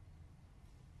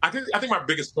 I think my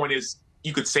biggest point is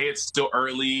you could say it's still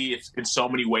early in so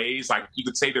many ways. Like, you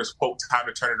could say there's, quote, time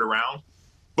to turn it around.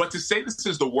 But to say this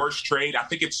is the worst trade, I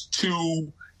think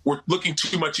we're looking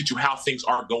too much into how things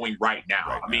are going right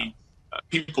now. I mean,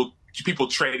 people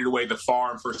traded away the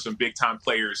farm for some big-time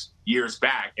players years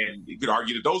back, and you could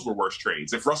argue that those were worse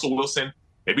trades. If Russell Wilson,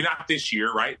 maybe not this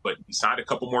year, right, but he signed a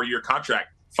couple more year contract,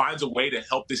 finds a way to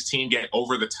help this team get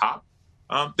over the top,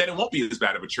 then it won't be as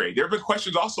bad of a trade. There have been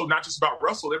questions also not just about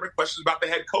Russell. There have been questions about the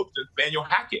head coach, Nathaniel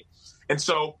Hackett. And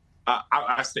so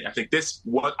I think this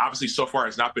obviously so far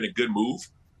has not been a good move,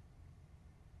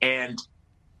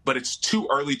 but it's too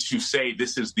early to say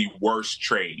this is the worst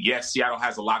trade. Yes, Seattle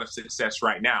has a lot of success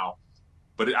right now,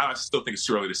 but I still think it's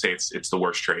too early to say it's the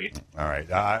worst trade. All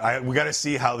right. We got to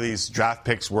see how these draft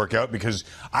picks work out, because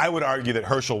I would argue that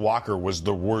Herschel Walker was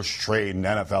the worst trade in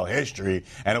NFL history,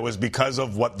 and it was because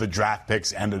of what the draft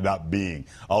picks ended up being.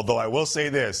 Although I will say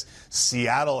this,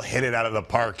 Seattle hit it out of the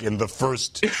park in the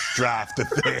first draft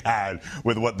that they had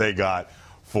with what they got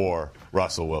for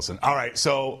Russell Wilson. All right,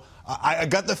 so I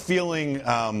got the feeling,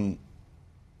 I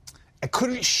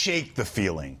couldn't shake the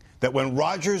feeling that when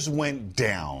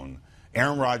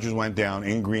Aaron Rodgers went down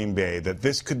in Green Bay, that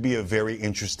this could be a very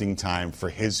interesting time for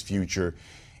his future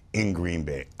in Green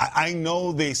Bay. I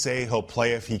know they say he'll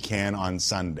play if he can on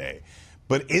Sunday,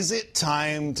 but is it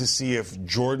time to see if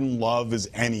Jordan Love is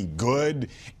any good?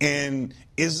 And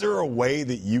is there a way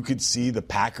that you could see the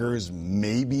Packers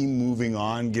maybe moving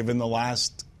on given the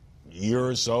last year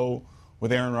or so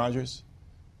with Aaron Rodgers?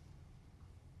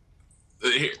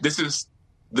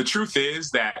 The truth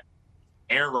is that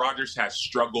Aaron Rodgers has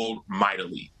struggled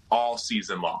mightily all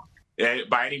season long.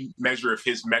 By any measure of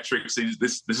his metrics,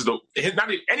 this is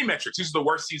not any metrics. This is the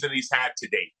worst season he's had to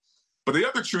date. But the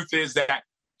other truth is that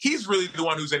he's really the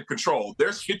one who's in control.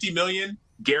 There's $50 million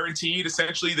guaranteed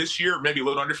essentially this year, maybe a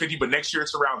little under 50, but next year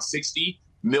it's around $60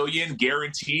 million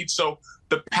guaranteed. So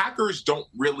the Packers don't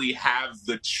really have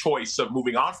the choice of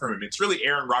moving on from him. It's really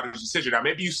Aaron Rodgers' decision. Now,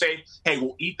 maybe you say, hey,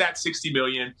 we'll eat that $60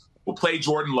 million. We'll play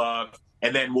Jordan Love.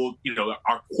 And then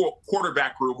our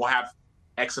quarterback room will have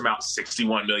X amount,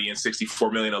 61 million,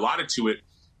 64 million allotted to it.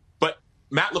 But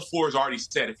Matt LaFleur has already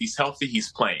said if he's healthy,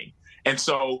 he's playing. And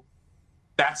so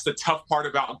that's the tough part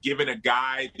about giving a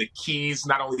guy the keys,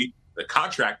 not only the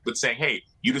contract, but saying, hey,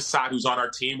 you decide who's on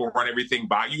our team, we'll run everything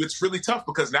by you. It's really tough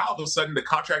because now all of a sudden the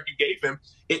contract you gave him,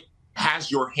 it has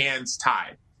your hands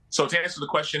tied. So to answer the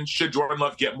question, should Jordan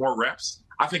Love get more reps?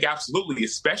 I think absolutely,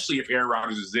 especially if Aaron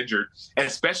Rodgers is injured, and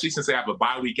especially since they have a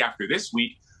bye week after this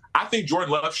week. I think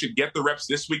Jordan Love should get the reps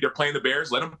this week. They're playing the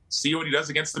Bears. Let him see what he does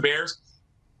against the Bears.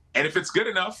 And if it's good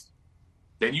enough,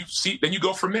 then you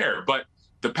go from there. But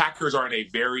the Packers are in a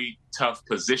very tough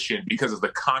position because of the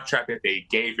contract that they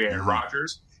gave Aaron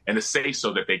Rodgers and the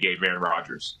say-so that they gave Aaron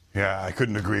Rodgers. Yeah, I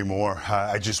couldn't agree more.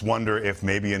 I just wonder if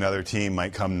maybe another team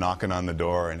might come knocking on the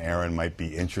door and Aaron might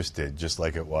be interested, just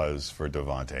like it was for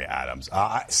Davante Adams.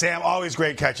 Sam, always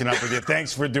great catching up with you.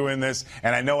 Thanks for doing this.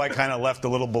 And I know I kind of left a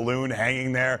little balloon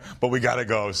hanging there, but we got to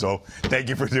go. So thank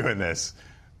you for doing this.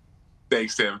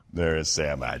 Thanks, Tim. There is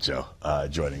Sam Acho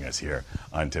joining us here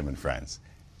on Tim and Friends.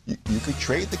 You could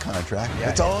trade the contract. Yeah,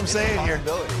 that's all I'm saying here.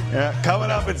 Yeah, coming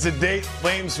up, it's a date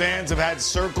Flames fans have had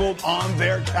circled on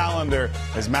their calendar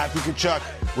as Matthew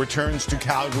Tkachuk returns to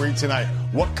Calgary tonight.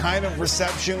 What kind of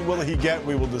reception will he get?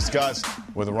 We will discuss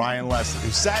with Ryan Leslie,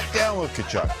 who sat down with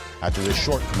Tkachuk after this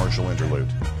short commercial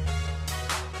interlude.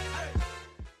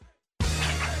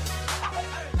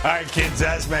 All right, kids,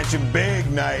 as mentioned,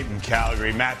 big night in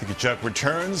Calgary. Matthew Tkachuk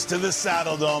returns to the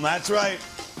Saddle Dome. That's right.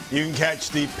 You can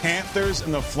catch the Panthers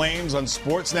and the Flames on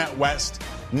Sportsnet West,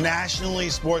 nationally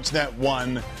Sportsnet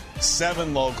 1,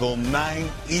 7 local, 9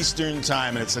 Eastern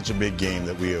time. And it's such a big game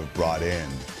that we have brought in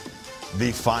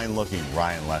the fine-looking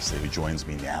Ryan Leslie, who joins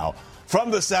me now from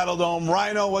the Saddle Dome.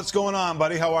 Rhino, what's going on,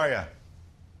 buddy? How are you?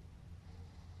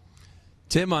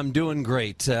 Tim, I'm doing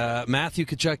great. Matthew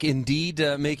Tkachuk indeed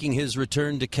making his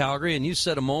return to Calgary. And you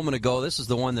said a moment ago, this is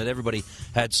the one that everybody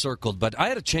had circled. But I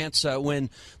had a chance when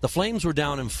the Flames were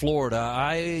down in Florida,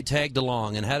 I tagged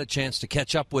along and had a chance to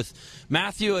catch up with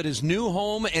Matthew at his new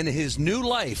home and his new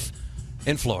life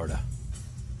in Florida.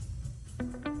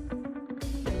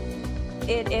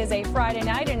 It is a Friday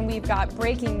night, and we've got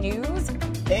breaking news.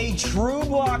 A true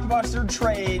blockbuster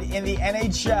trade in the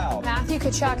NHL. Matthew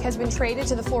Tkachuk has been traded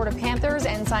to the Florida Panthers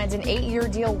and signs an 8-year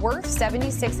deal worth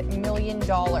 $76 million.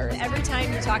 Every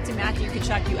time you talk to Matthew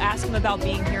Tkachuk, you ask him about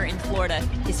being here in Florida.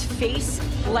 His face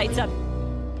lights up.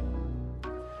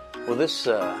 Well, this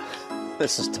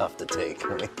is tough to take.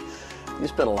 I mean, you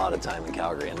spent a lot of time in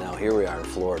Calgary, and now here we are in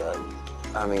Florida.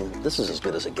 I mean, this is as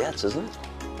good as it gets, isn't it?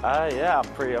 Yeah,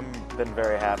 I've been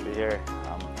very happy here.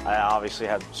 I obviously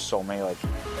had so many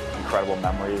incredible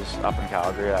memories up in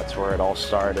Calgary. That's where it all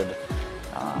started.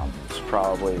 It's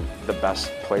probably the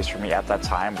best place for me at that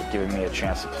time, giving me a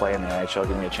chance to play in the NHL,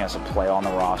 giving me a chance to play on the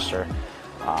roster.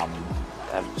 I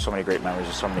have so many great memories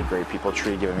of so many great people.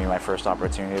 Tree giving me my first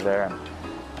opportunity there, and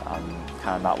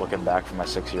kind of not looking back for my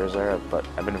 6 years there, but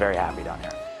I've been very happy down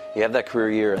here. You have that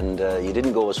career year, and you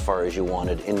didn't go as far as you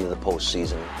wanted into the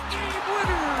postseason.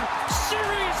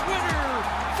 Series winner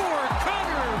for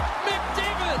Connor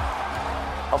McDavid.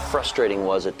 How frustrating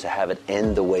was it to have it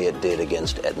end the way it did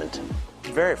against Edmonton?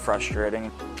 Very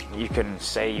frustrating. You can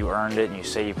say you earned it and you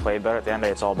say you played better. At the end of the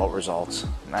day, it's all about results.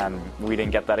 And we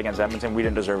didn't get that against Edmonton. We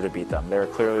didn't deserve to beat them. They were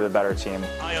clearly the better team.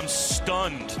 I am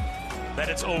stunned that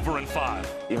it's over in 5.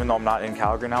 Even though I'm not in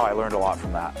Calgary now, I learned a lot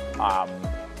from that.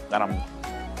 And I'm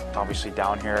obviously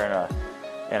down here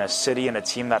in a city and a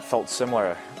team that felt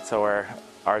similar to where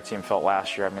our team felt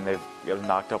last year. I mean, they've gotten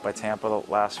knocked out by Tampa the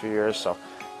last few years. So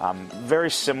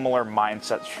very similar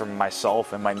mindsets from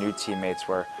myself and my new teammates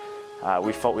where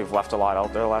we felt we've left a lot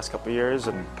out there the last couple of years,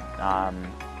 and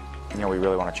we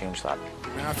really want to change that.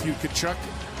 Matthew Tkachuk,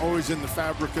 always in the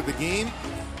fabric of the game.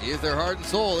 He is their heart and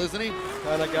soul, isn't he?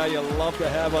 Kind of guy you love to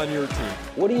have on your team.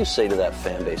 What do you say to that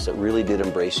fan base that really did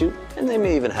embrace you? And they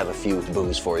may even have a few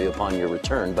boos for you upon your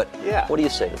return, but what do you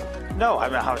say to them? No, I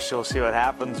mean, I'll still see what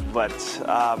happens, but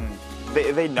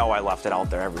they know I left it out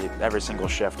there every single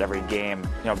shift, every game.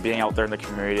 Being out there in the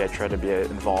community, I tried to be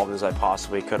involved as I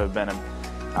possibly could have been.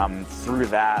 And through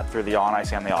the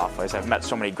on-ice and the off-ice, I've met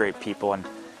so many great people, and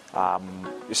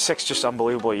 6 just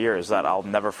unbelievable years that I'll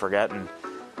never forget. And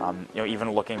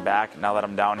even looking back, now that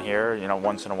I'm down here,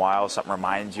 once in a while, something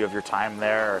reminds you of your time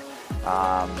there,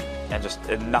 and just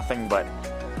nothing but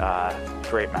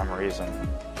great memories. And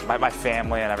my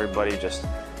family and everybody just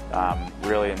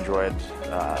really enjoyed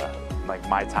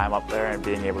my time up there and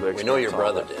being able to experience. We know your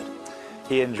brother did.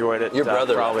 He enjoyed it. Your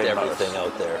brother probably left everything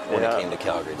out there when he came to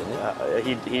Calgary,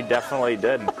 didn't he? He definitely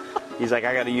did. He's like,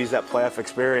 I got to use that playoff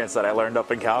experience that I learned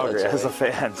up in Calgary as a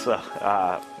fan. So,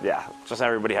 just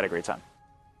everybody had a great time.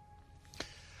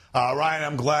 Ryan,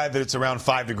 I'm glad that it's around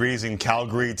 5 degrees in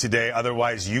Calgary today.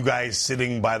 Otherwise, you guys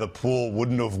sitting by the pool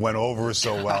wouldn't have went over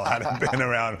so well had it been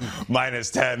around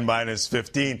 -10,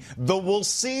 -15. Though we'll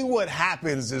see what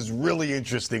happens is really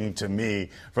interesting to me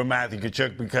from Matthew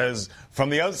Tkachuk, because from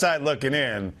the outside looking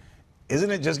in,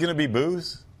 isn't it just going to be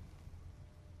booze?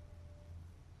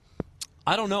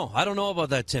 I don't know. I don't know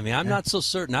about that, Timmy. I'm not so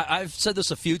certain. I've said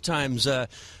this a few times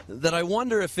that I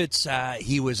wonder if it's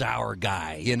he was our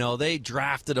guy. They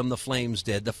drafted him, the Flames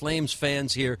did. The Flames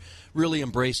fans here really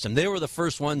embraced him. They were the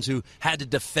first ones who had to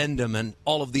defend him and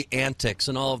all of the antics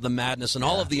and all of the madness and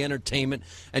all of the entertainment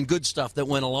and good stuff that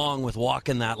went along with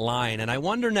walking that line. And I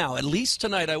wonder now, at least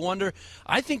tonight,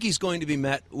 I think he's going to be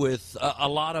met with a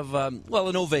lot of, an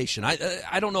ovation.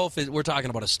 I don't know if we're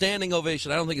talking about a standing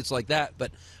ovation. I don't think it's like that,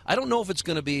 but I don't know if it's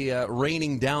going to be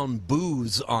raining down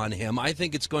booze on him. I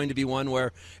think it's going to be one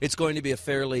where it's going to be a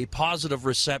fairly positive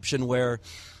reception where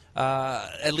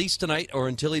at least tonight or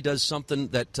until he does something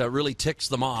that really ticks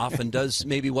them off and does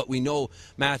maybe what we know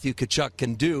Matthew Tkachuk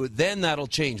can do, then that'll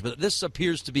change. But this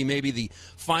appears to be maybe the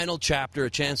final chapter, a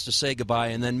chance to say goodbye,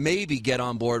 and then maybe get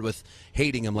on board with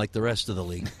hating him like the rest of the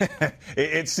league.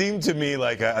 It seemed to me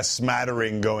like a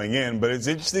smattering going in, but it's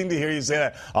interesting to hear you say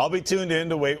that. I'll be tuned in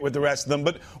to wait with the rest of them.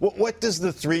 But what does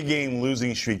the 3-game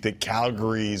losing streak that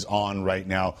Calgary's on right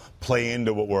now play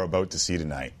into what we're about to see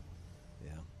tonight?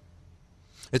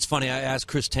 It's funny, I asked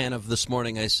Chris Tanev this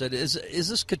morning, I said, is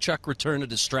this Tkachuk return a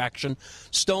distraction?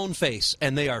 Stone face,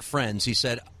 and they are friends. He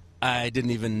said, I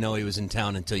didn't even know he was in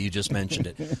town until you just mentioned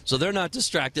it. So they're not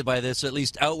distracted by this. At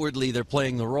least outwardly, they're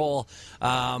playing the role.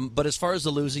 But as far as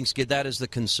the losing skid, that is the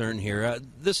concern here.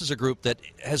 This is a group that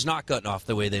has not gotten off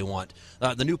the way they want.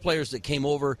 The new players that came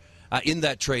over in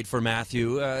that trade for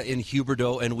Matthew, in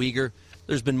Huberdeau and Weegar,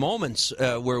 there's been moments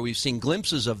where we've seen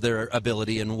glimpses of their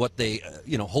ability and what they,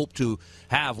 hope to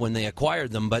have when they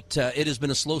acquired them. But it has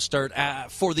been a slow start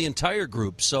for the entire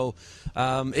group. So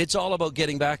it's all about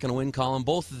getting back in a win column.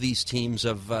 Both of these teams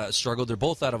have struggled. They're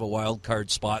both out of a wild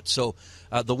card spot. So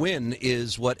the win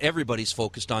is what everybody's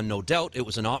focused on, no doubt. It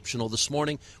was an optional this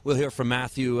morning. We'll hear from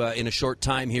Matthew in a short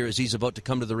time here as he's about to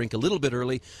come to the rink a little bit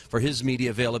early for his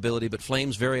media availability. But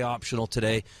Flames, very optional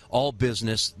today. All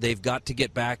business. They've got to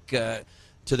get back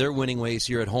to their winning ways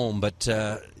here at home. But,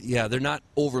 they're not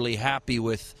overly happy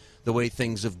with the way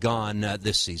things have gone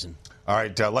this season. All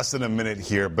right, less than a minute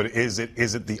here, but is it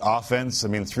the offense? I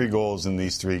mean, 3 goals in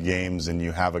these 3 games, and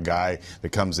you have a guy that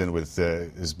comes in with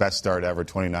his best start ever,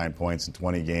 29 points in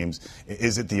 20 games.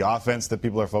 Is it the offense that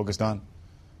people are focused on?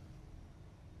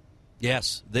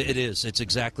 Yes, it is. It's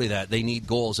exactly that. They need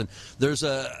goals. And there's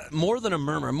more than a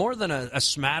murmur, more than a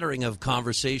smattering of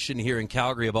conversation here in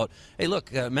Calgary about, hey,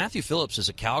 look, Matthew Phillips is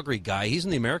a Calgary guy. He's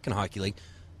in the American Hockey League.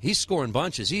 He's scoring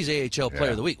bunches. He's AHL Player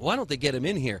of the Week. Why don't they get him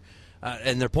in here?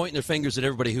 And they're pointing their fingers at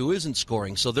everybody who isn't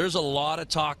scoring. So there's a lot of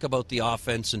talk about the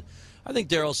offense. And I think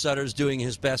Daryl Sutter's doing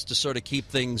his best to sort of keep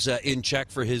things in check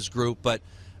for his group. But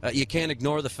you can't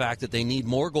ignore the fact that they need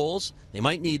more goals. They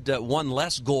might need one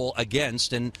less goal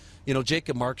against. And,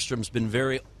 Jacob Markstrom's been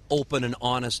very open and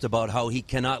honest about how he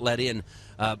cannot let in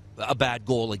a bad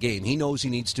goal a game. He knows he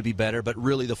needs to be better, but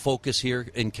really the focus here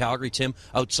in Calgary, Tim,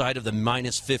 outside of the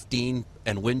minus 15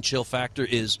 and wind chill factor,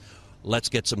 is let's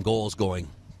get some goals going.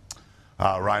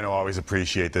 Rhino, always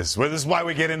appreciate this. Well, this is why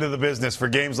we get into the business for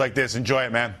games like this. Enjoy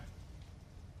it, man.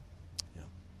 Yeah.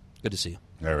 Good to see you.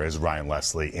 There is Ryan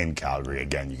Leslie in Calgary.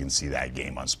 Again, you can see that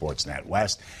game on Sportsnet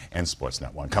West and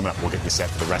Sportsnet 1. Coming up, we'll get you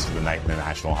set for the rest of the night in the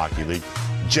National Hockey League.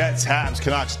 Jets, Habs,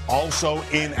 Canucks also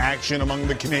in action among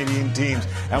the Canadian teams.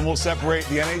 And we'll separate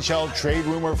the NHL trade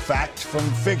rumor fact from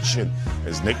fiction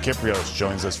as Nick Kypreos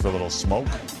joins us for a little smoke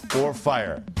or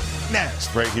fire.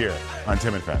 Next, right here on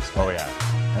Tim and Friends. Oh, yeah.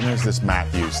 And there's this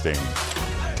Matthews thing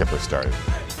Kipper started.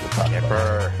 We'll talk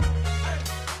about it.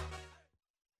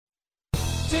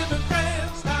 Tim and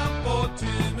Friends, time for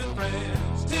Tim and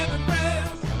Friends. Tim and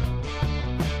Friends.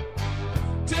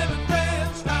 Tim and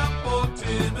Friends, time for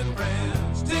Tim and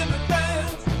Friends. Tim and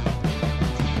Friends.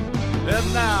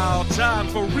 And now, time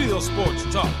for real sports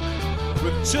talk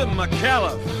with Tim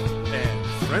McAuliffe and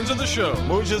friends of the show.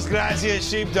 Muchas gracias,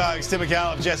 Sheepdogs. Tim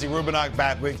McAuliffe, Jesse Rubinock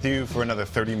back with you for another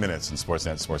 30 minutes in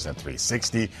Sportsnet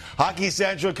 360. Hockey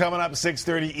Central coming up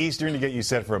 6:30 Eastern to get you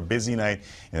set for a busy night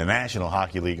in the National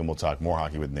Hockey League, and we'll talk more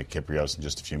hockey with Nick Kypreos in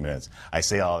just a few minutes. I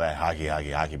say all that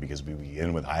hockey because we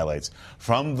begin with highlights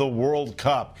from the World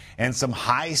Cup and some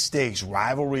high-stakes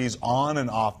rivalries on and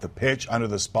off the pitch under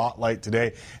the spotlight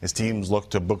today as teams look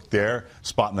to book their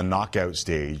spot in the knockout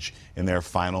stage in their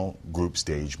final group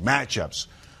stage matchups.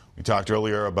 We talked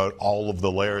earlier about all of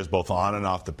the layers, both on and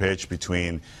off the pitch,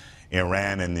 between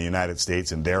Iran and the United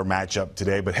States and their matchup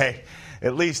today. But hey,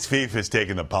 at least FIFA's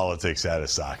taking the politics out of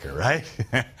soccer, right?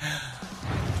 All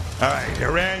right,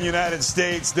 Iran, United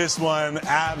States, this one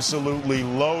absolutely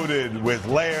loaded with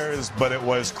layers, but it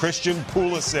was Christian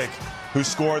Pulisic who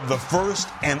scored the first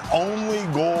and only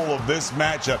goal of this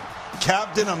matchup.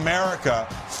 Captain America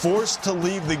forced to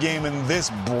leave the game in this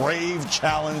brave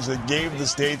challenge that gave the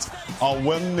States a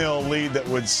 1-0 lead that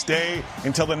would stay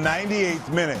until the 98th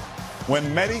minute when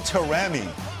Mehdi Taremi,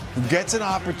 who gets an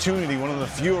opportunity, one of the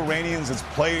few Iranians that's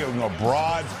played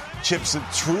abroad, chips it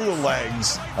through the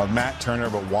legs of Matt Turner,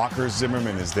 but Walker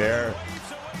Zimmerman is there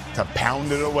to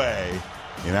pound it away.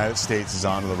 The United States is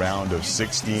on to the round of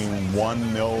 16,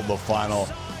 1-0 the final.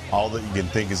 All that you can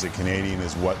think as a Canadian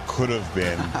is what could have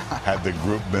been had the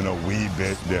group been a wee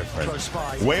bit different.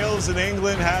 Wales and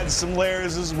England had some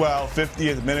layers as well.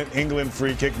 50th minute England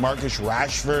free kick. Marcus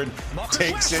Rashford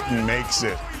takes it and makes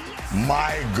it.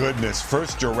 My goodness,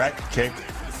 first direct kick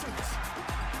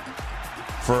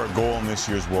for a goal in this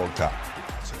year's World Cup.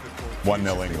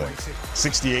 1-0 England.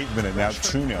 68th minute, now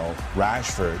 2-0.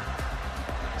 Rashford.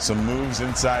 Some moves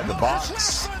inside the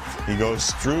box. He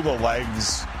goes through the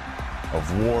legs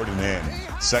of Ward and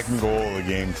in. Second goal of the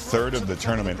game, third of the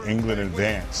tournament. England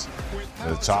advance to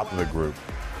the top of the group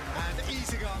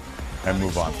and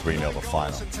move on 3-0 the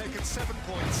final.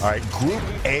 All right, Group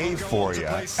A for you.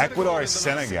 Ecuador,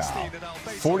 Senegal.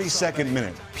 42nd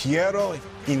minute. Piero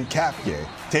Hincapié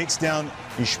takes down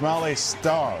Ismael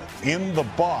Sarr in the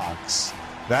box.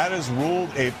 That is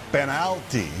ruled a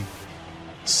penalty.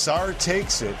 Sarr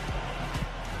takes it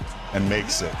and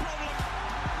makes it.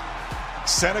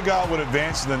 Senegal would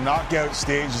advance to the knockout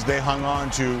stage as they hung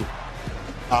on to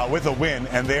with a win,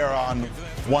 and they are on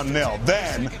 1-0.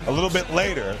 Then, a little bit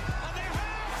later,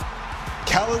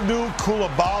 Kalidou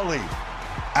Koulibaly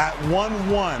at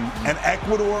 1-1, and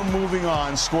Ecuador moving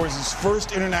on, scores his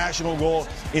first international goal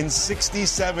in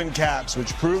 67 caps,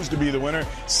 which proves to be the winner.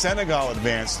 Senegal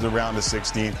advanced to the round of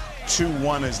 16.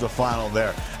 2-1 is the final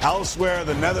there. Elsewhere,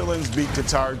 the Netherlands beat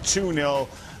Qatar 2-0.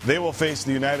 They will face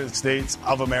the United States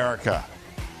of America.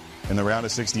 In the round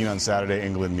of 16 on Saturday,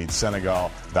 England meets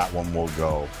Senegal. That one will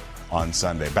go on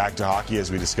Sunday. Back to hockey,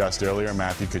 as we discussed earlier.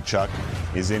 Matthew Tkachuk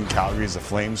is in Calgary as the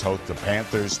Flames host the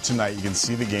Panthers tonight. You can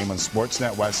see the game on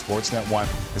Sportsnet West, Sportsnet 1.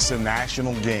 It's a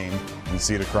national game. You can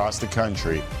see it across the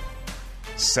country.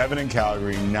 7 in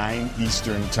Calgary, 9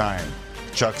 Eastern time.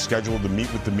 Tkachuk scheduled to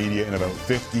meet with the media in about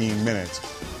 15 minutes.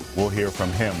 We'll hear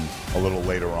from him a little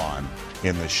later on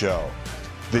in the show.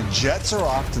 The Jets are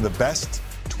off to the best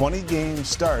 20-game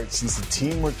start since the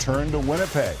team returned to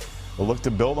Winnipeg. We'll look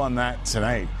to build on that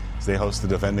tonight as they host the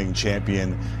defending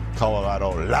champion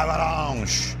Colorado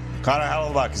L'Avalanche. Connor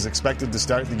Hellebuyck is expected to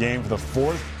start the game for the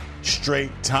 4th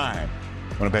straight time.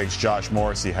 Winnipeg's Josh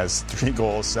Morrissey has 3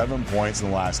 goals, 7 points in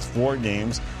the last 4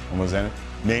 games and was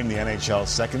named the NHL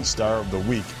Second Star of the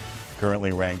Week.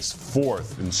 Currently ranks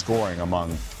 4th in scoring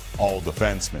among all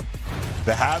defensemen.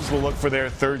 The Habs will look for their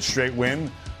 3rd straight win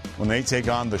when they take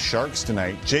on the Sharks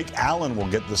tonight. Jake Allen will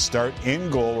get the start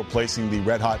in goal, replacing the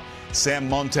red-hot Sam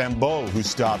Montembeault, who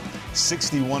stopped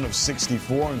 61 of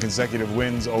 64 in consecutive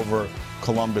wins over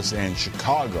Columbus and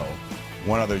Chicago.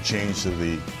 One other change to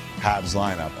the Habs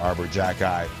lineup, Arbor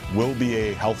Xhekaj will be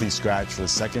a healthy scratch for the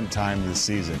second time this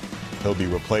season. He'll be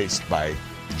replaced by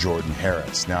Jordan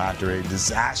Harris. Now, after a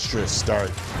disastrous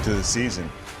start to the season,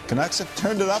 Canucks have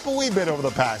turned it up a wee bit over the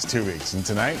past 2 weeks. And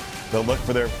tonight, they'll look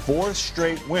for their fourth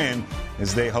straight win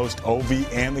as they host Ovi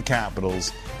and the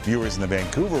Capitals. Viewers in the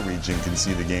Vancouver region can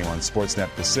see the game on Sportsnet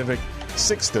Pacific,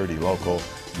 6:30 local,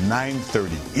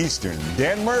 9:30 Eastern.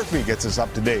 Dan Murphy gets us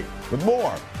up to date with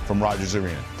more from Rogers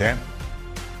Arena. Dan?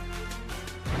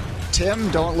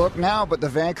 Tim, don't look now, but the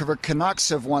Vancouver Canucks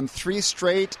have won 3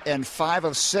 straight and 5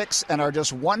 of 6 and are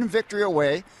just 1 victory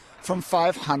away from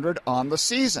 500 on the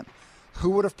season.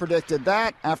 Who would have predicted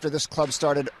that after this club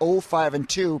started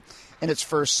 0-5-2 in its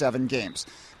first 7 games?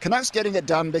 Canucks getting it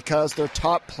done because their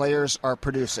top players are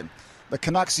producing. The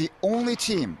Canucks, the only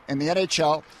team in the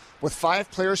NHL with 5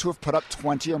 players who have put up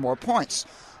 20 or more points.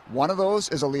 One of those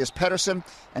is Elias Pettersson,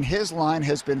 and his line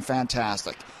has been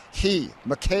fantastic. He,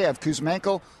 Mikheyev,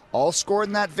 Kuzmenko, all scored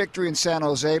in that victory in San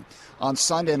Jose on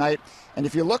Sunday night. And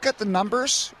if you look at the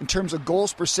numbers in terms of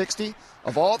goals per 60,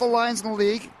 of all the lines in the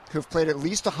league who've played at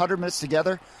least 100 minutes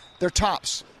together, they're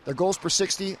tops. Their goals per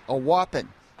 60, a whopping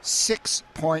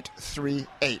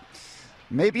 6.38.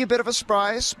 Maybe a bit of a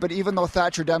surprise, but even though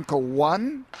Thatcher Demko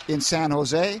won in San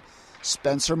Jose,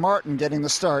 Spencer Martin getting the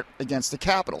start against the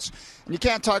Capitals. And you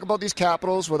can't talk about these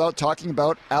Capitals without talking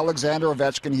about Alexander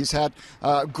Ovechkin. He's had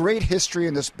great history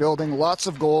in this building, lots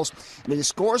of goals. And if he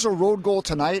scores a road goal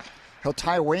tonight, he'll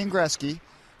tie Wayne Gretzky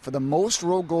for the most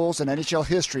road goals in NHL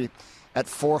history at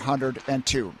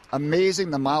 402.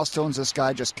 Amazing the milestones this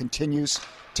guy just continues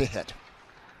to hit.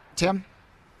 Tim?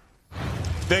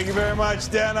 Thank you very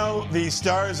much, Dano. The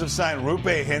Stars have signed Rupe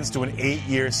Hintz to an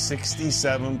 8-year,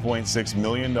 $67.6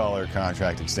 million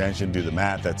contract extension. Do the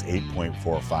math, that's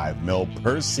 $8.45 million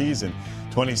per season.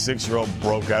 26-year-old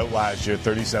broke out last year,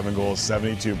 37 goals,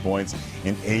 72 points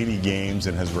in 80 games,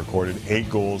 and has recorded 8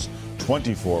 goals,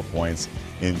 24 points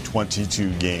in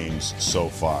 22 games so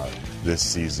far this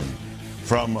season.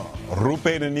 From Rupe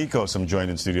to Nikos, I'm joined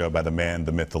in studio by the man,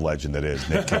 the myth, the legend that is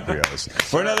Nick Kypreos.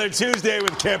 For another Tuesday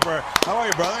with Kipper. How are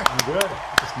you, brother? I'm good.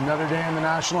 Just another day in the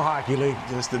National Hockey League.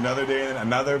 Just another day,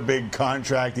 another big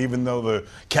contract, even though the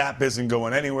cap isn't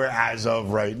going anywhere as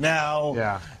of right now.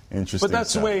 Yeah. Interesting. But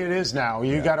that's stuff. the way it is now.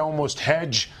 You got to almost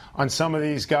hedge on some of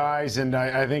these guys, and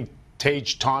I think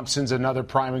Tage Thompson's another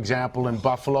prime example in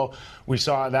Buffalo. We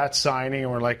saw that signing,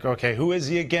 and we're like, okay, who is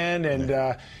he again?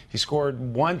 And he scored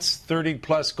once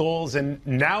 30-plus goals, and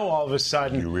now all of a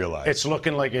sudden you realize it's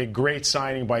looking like a great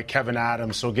signing by Kevin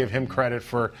Adams. So give him credit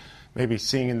for maybe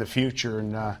seeing in the future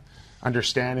and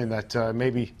understanding that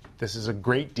maybe this is a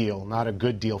great deal, not a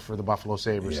good deal for the Buffalo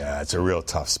Sabres. Yeah, it's a real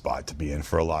tough spot to be in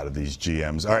for a lot of these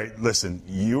GMs. All right, listen,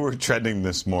 you were trending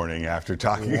this morning after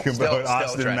talking about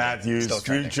Austin Matthews'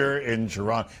 future in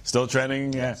Toronto. Still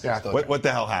trending? Yeah. What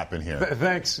the hell happened here?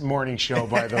 Thanks, morning show,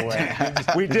 by the way.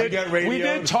 we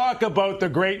did talk about the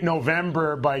great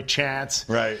November by chance.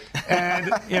 Right.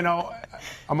 And, you know,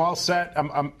 I'm all set.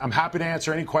 I'm happy to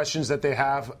answer any questions that they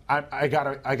have. I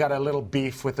got a little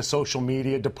beef with the social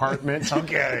media department.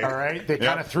 Okay. All right. They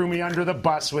kind of threw me under the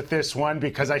bus with this one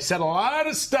because I said a lot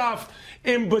of stuff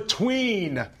in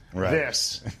between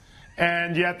this.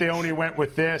 And yet they only went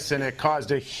with this, and it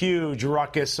caused a huge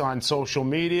ruckus on social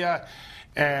media.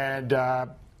 And,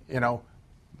 you know,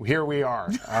 here we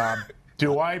are.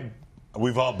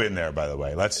 We've all been there, by the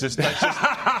way. Let's just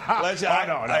I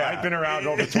don't know. I've been around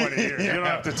over 20 years. You don't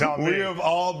have to tell me. We have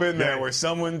all been there where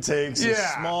someone takes a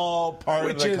small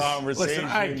part of the conversation. Listen,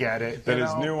 I get it. That is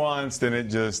nuanced and it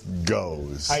just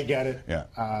goes. I get it.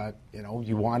 Yeah. You know,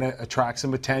 you want to attract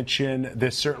some attention.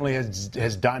 This certainly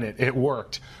has done it. It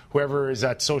worked. Whoever is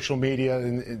at social media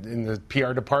in the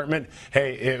PR department,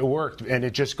 hey, it worked. And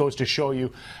it just goes to show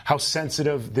you how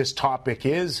sensitive this topic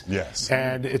is. Yes.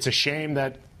 And it's a shame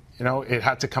that, you know, it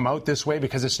had to come out this way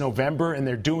because it's November and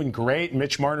they're doing great.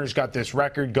 Mitch Marner's got this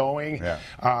record going.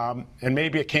 Yeah. And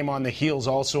maybe it came on the heels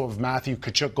also of Matthew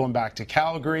Tkachuk going back to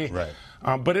Calgary.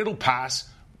 Right. But it'll pass.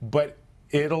 But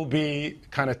it'll be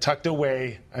kind of tucked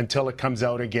away until it comes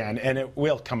out again. And it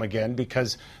will come again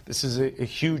because this is a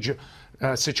huge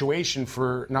situation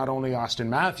for not only Austin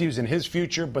Matthews and his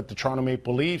future, but the Toronto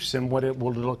Maple Leafs and what it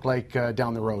will look like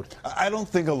down the road. I don't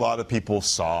think a lot of people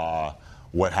saw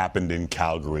what happened in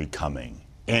Calgary coming.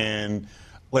 And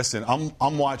Listen,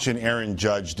 I'm watching Aaron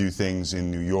Judge do things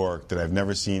in New York that I've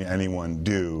never seen anyone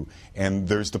do, and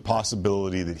there's the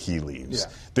possibility that he leaves.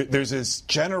 Yeah. There's this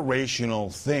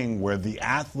generational thing where the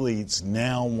athletes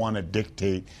now want to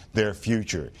dictate their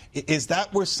future. Is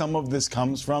that where some of this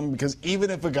comes from? Because even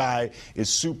if a guy is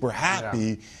super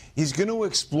happy, he's going to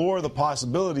explore the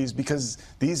possibilities because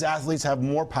these athletes have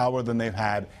more power than they've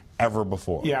had ever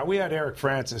before. Yeah, we had Eric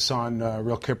Francis on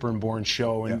Real Kipper and Bourne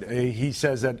show, and he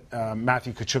says that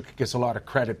Matthew Tkachuk gets a lot of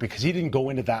credit because he didn't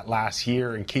go into that last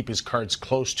year and keep his cards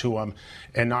close to him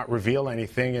and not reveal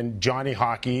anything. And Johnny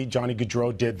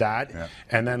Gaudreau did that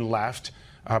and then left.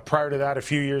 Prior to that, a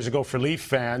few years ago, for Leaf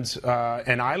fans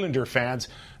and Islander fans,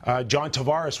 John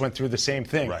Tavares went through the same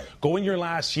thing. Right. Go in your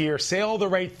last year, say all the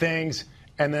right things,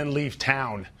 and then leave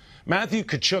town. Matthew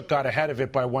Tkachuk got ahead of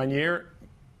it by 1 year,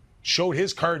 showed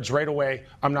his cards right away.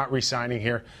 I'm not re-signing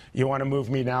here. You want to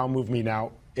move me now, move me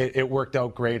now. It worked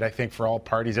out great, I think, for all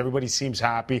parties. Everybody seems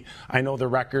happy. I know the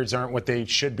records aren't what they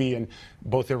should be in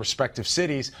both their respective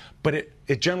cities, but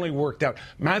it generally worked out.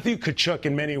 Matthew Tkachuk,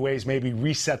 in many ways, maybe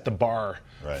reset the bar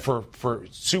for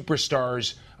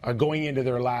superstars going into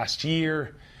their last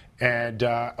year. And,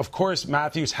 of course,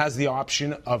 Matthews has the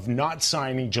option of not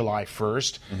signing July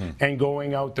 1st and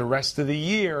going out the rest of the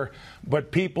year.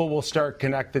 But people will start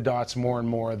connect the dots more and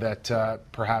more that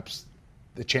perhaps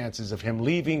the chances of him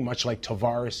leaving, much like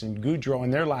Tavares and Gaudreau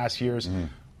in their last years,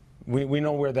 we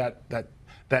know where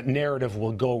that narrative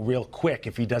will go real quick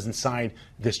if he doesn't sign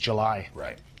this July.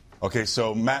 Right. Okay,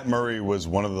 so Matt Murray was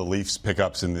one of the Leafs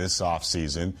pickups in this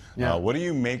offseason. Yeah. What do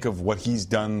you make of what he's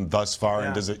done thus far,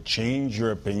 and does it change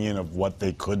your opinion of what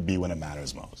they could be when it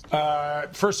matters most?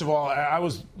 First of all, I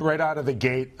was right out of the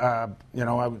gate.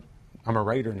 I'm a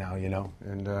writer now,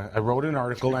 and I wrote an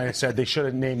article and I said they should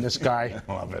have named this guy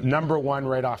number one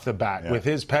right off the bat. With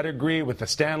his pedigree, with the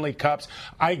Stanley Cups.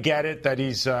 I get it that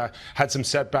he's had some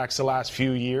setbacks the last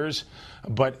few years,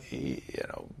 but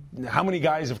how many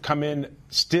guys have come in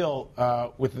still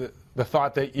with the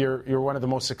thought that you're one of the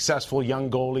most successful young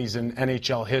goalies in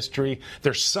NHL history?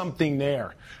 There's something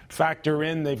there. Factor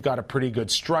in, they've got a pretty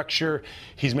good structure.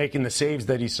 He's making the saves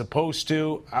that he's supposed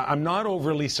to. I'm not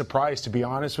overly surprised, to be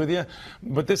honest with you,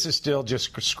 but this is still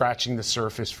just scratching the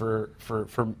surface for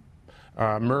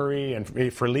Murray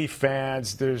and for Leaf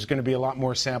fans. There's going to be a lot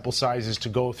more sample sizes to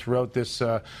go throughout this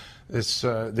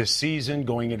season,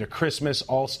 going into Christmas,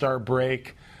 All-Star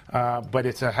break. But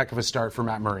it's a heck of a start for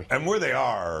Matt Murray. And where they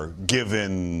are,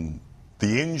 given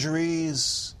the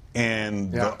injuries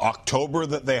and the October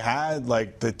that they had,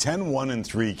 like the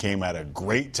 10-1-3 came at a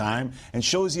great time and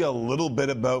shows you a little bit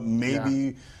about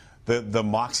maybe the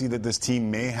moxie that this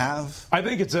team may have. I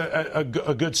think it's a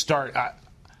good start.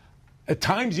 At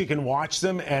times you can watch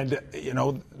them and,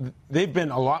 they've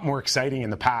been a lot more exciting in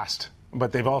the past,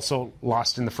 but they've also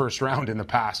lost in the first round in the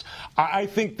past. I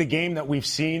think the game that we've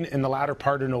seen in the latter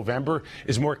part of November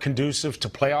is more conducive to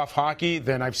playoff hockey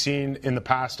than I've seen in the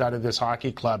past out of this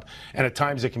hockey club. And at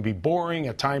times it can be boring.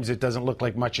 At times it doesn't look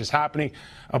like much is happening,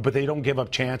 but they don't give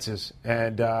up chances.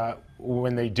 And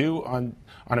when they do, on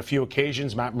a few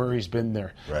occasions, Matt Murray's been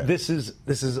there. Right. This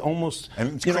is almost...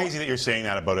 And it's crazy that you're saying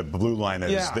that about a blue line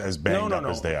as banged up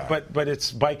as they are. But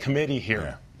it's by committee here.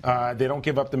 Yeah. They don't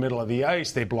give up the middle of the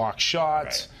ice. They block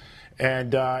shots. Right.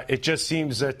 And it just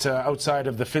seems that outside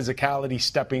of the physicality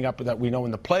stepping up that we know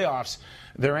in the playoffs,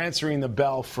 they're answering the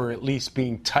bell for at least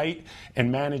being tight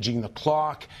and managing the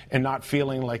clock and not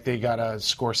feeling like they got to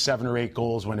score 7 or 8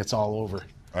 goals when it's all over.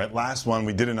 All right, last one.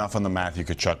 We did enough on the Matthew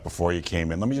Tkachuk before you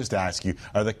came in. Let me just ask you,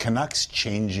 are the Canucks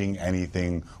changing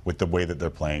anything with the way that they're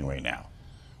playing right now?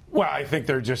 Well, I think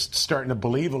they're just starting to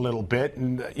believe a little bit.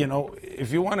 And,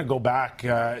 if you want to go back,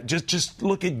 just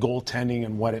look at goaltending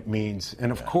and what it means.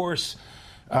 And, of course,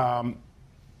 you're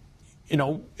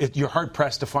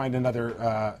hard-pressed to find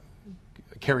another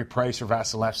Carey Price or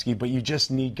Vasilevsky, but you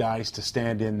just need guys to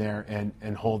stand in there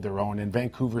and hold their own. And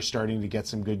Vancouver's starting to get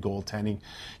some good goaltending.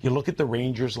 You look at the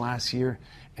Rangers last year,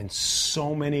 and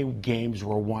so many games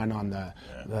were won on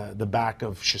the back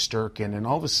of Shesterkin, and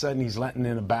all of a sudden he's letting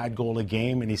in a bad goal a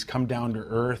game, and he's come down to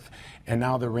earth, and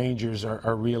now the Rangers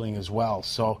are reeling as well.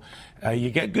 So you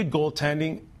get good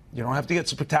goaltending. You don't have to get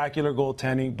spectacular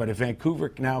goaltending, but if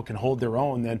Vancouver now can hold their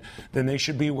own, then they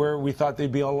should be where we thought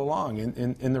they'd be all along,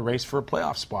 in the race for a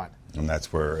playoff spot. And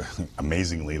that's where,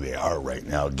 amazingly, they are right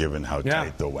now, given how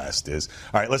tight the West is.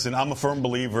 All right, listen, I'm a firm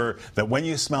believer that when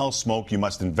you smell smoke, you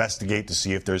must investigate to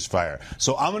see if there's fire.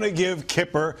 So I'm going to give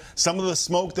Kipper some of the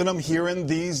smoke that I'm hearing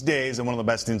these days, and one of the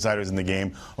best insiders in the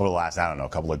game over the last,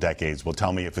 couple of decades will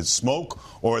tell me if it's smoke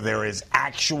or there is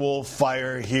actual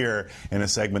fire here in a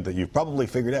segment that you've probably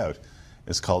figured out.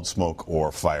 is called Smoke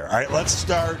or Fire. All right, let's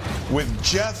start with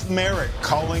Jeff Merrick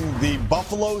calling the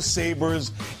Buffalo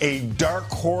Sabres a dark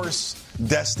horse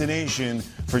destination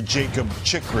for Jakob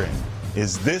Chychrun.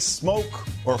 Is this smoke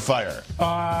or fire?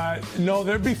 No,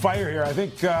 there'd be fire here.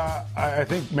 I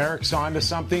think Merrick's onto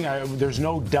something. There's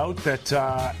no doubt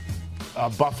that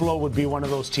Buffalo would be one of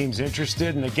those teams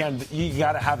interested. And again, you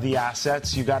got to have the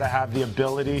assets. You got to have the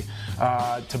ability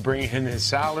to bring in his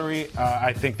salary.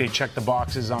 I think they check the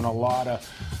boxes on a lot of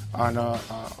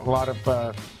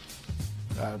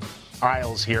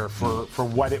aisles here for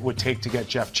what it would take to get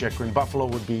Jeff Chychrun. Buffalo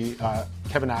would be,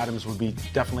 Kevin Adams would be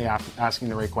definitely asking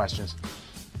the right questions.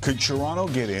 Could Toronto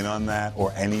get in on that,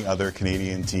 or any other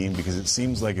Canadian team? Because it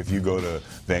seems like if you go to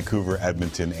Vancouver,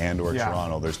 Edmonton, and/or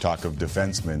Toronto, there's talk of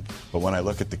defensemen. But when I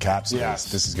look at the cap space,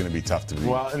 this is going to be tough to beat.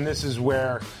 Well, and this is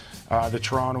where the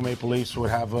Toronto Maple Leafs would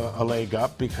have a leg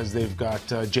up, because they've got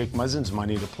Jake Muzzin's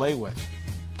money to play with.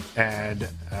 And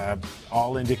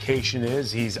all indication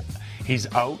is he's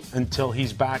out until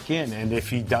he's back in. And if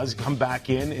he does come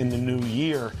back in the new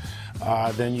year,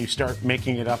 then you start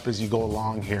making it up as you go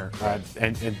along here.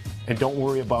 And don't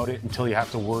worry about it until you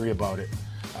have to worry about it.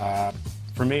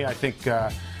 For me, I think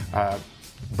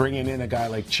bringing in a guy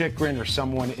like Chychrun or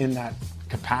someone in that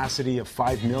capacity of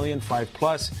 $5 million,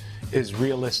 5+, is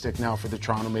realistic now for the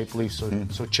Toronto Maple Leafs.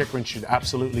 So Chychrun should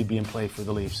absolutely be in play for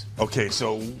the Leafs. Okay,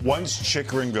 so once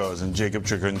Chychrun goes, and Jakob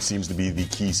Chychrun seems to be the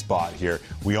key spot here,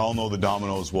 we all know the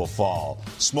dominoes will fall.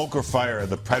 Smoke or fire,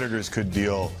 the Predators could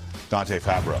deal Dante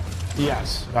Fabro.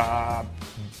 Yes,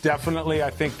 definitely. I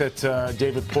think that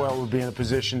David Poile would be in a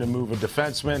position to move a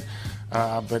defenseman,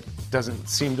 but doesn't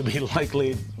seem to be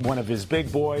likely one of his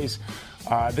big boys.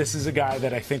 This is a guy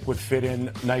that I think would fit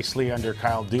in nicely under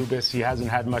Kyle Dubas. He hasn't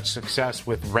had much success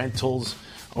with rentals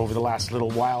over the last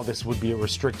little while. This would be a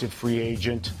restricted free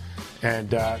agent,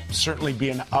 and certainly be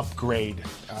an upgrade.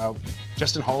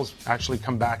 Justin Hall's actually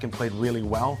come back and played really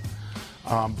well,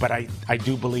 but I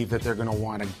do believe that they're going to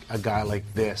want a guy like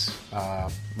this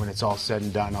when it's all said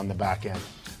and done on the back end.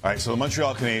 All right, so the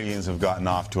Montreal Canadiens have gotten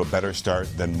off to a better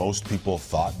start than most people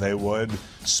thought they would.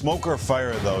 Smoke or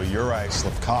fire, though, Juraj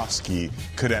Slafkovsky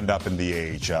could end up in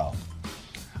the AHL.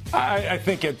 I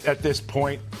think at this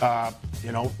point,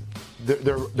 they're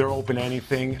open to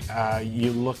anything.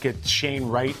 You look at Shane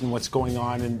Wright and what's going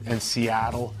on in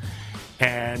Seattle,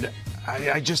 and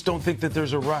I just don't think that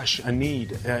there's a rush, a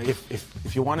need.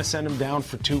 If you want to send them down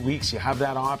for 2 weeks, you have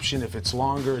that option. If it's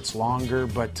longer, it's longer.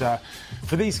 But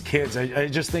for these kids, I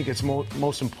just think it's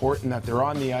most important that they're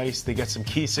on the ice. They get some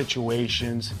key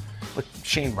situations. Look,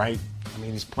 Shane Wright, I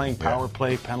mean, he's playing power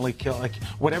play, penalty kill, like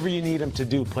whatever you need him to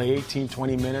do, play 18,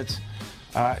 20 minutes.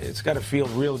 It's got to feel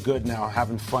real good now,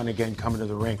 having fun again, coming to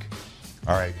the rink.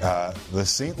 All right, the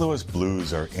St. Louis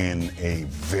Blues are in a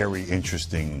very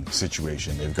interesting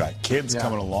situation. They've got kids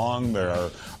coming along that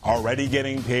are already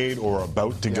getting paid or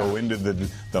about to go into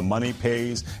the money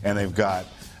pays, and they've got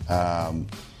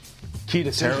key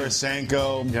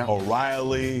Tarasenko,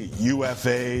 O'Reilly,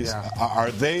 UFAs. Are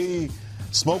they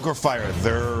smoke or fire?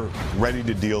 They're ready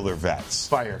to deal their vets.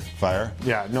 Fire. Fire?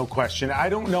 Yeah, no question. I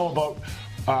don't know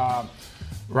about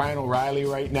Ryan O'Reilly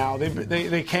right now.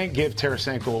 They can't give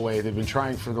Tarasenko away. They've been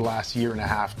trying for the last year and a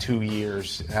half, 2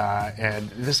 years, and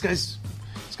this guy's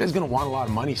going to want a lot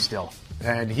of money still,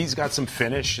 and he's got some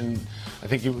finish. And I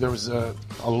think there was a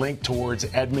link towards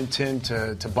Edmonton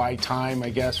to buy time,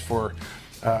 I guess, for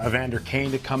Evander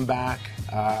Kane to come back.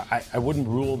 I wouldn't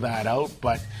rule that out,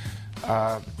 but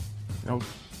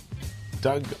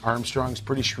Doug Armstrong's a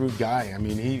pretty shrewd guy. I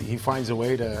mean, he finds a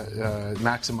way to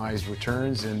maximize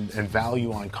returns and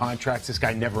value on contracts. This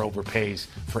guy never overpays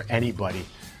for anybody.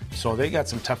 So they got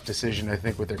some tough decision, I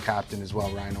think, with their captain as well,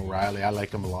 Ryan O'Reilly. I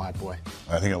like him a lot, boy.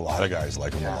 I think a lot of guys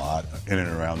like him a lot in and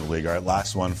around the league. All right,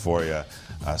 last one for you.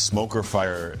 Smoke or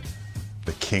fire,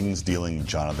 the Kings dealing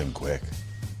Jonathan Quick?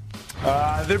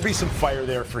 There'd be some fire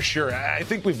there for sure. I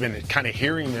think we've been kind of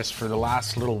hearing this for the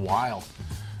last little while.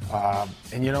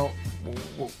 And,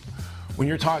 when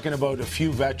you're talking about a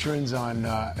few veterans on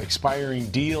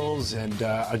expiring deals and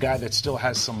a guy that still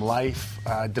has some life,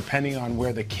 depending on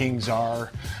where the Kings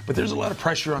are. But there's a lot of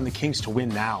pressure on the Kings to win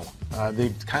now.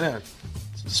 They've kind of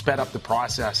sped up the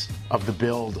process of the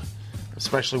build,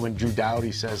 especially when Drew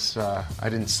Doughty says, I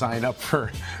didn't sign up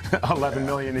for $11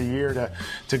 million a year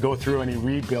to go through any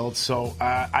rebuild. So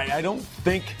I don't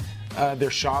think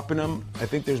they're shopping them. I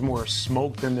think there's more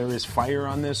smoke than there is fire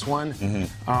on this one.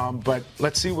 But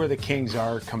let's see where the Kings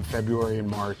are come February and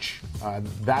March.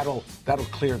 That'll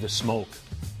clear the smoke.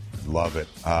 Love it.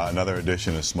 Another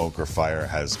edition of Smoke or Fire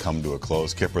has come to a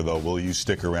close. Kipper, though, will you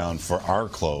stick around for our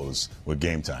close with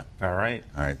Game Time? All right.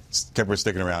 All right. Kipper's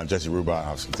sticking around. Jesse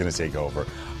Rubinoff's going to take over.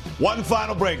 One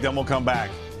final break, then we'll come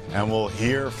back. And we'll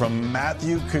hear from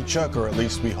Matthew Tkachuk, or at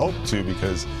least we hope to,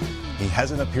 because he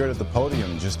hasn't appeared at the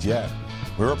podium just yet.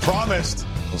 We were promised.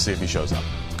 We'll see if he shows up.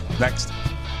 Next.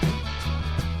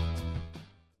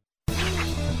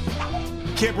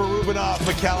 Kipper, Rubinoff,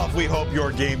 McAuliffe, we hope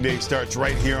your game day starts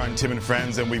right here on Tim and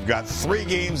Friends. And we've got 3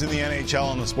 games in the NHL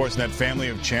on the Sportsnet family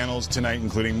of channels tonight,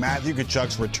 including Matthew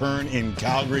Tkachuk's return in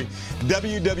Calgary.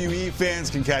 WWE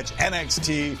fans can catch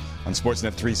NXT on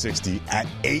Sportsnet 360 at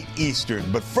 8 Eastern.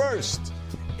 But first,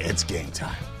 it's game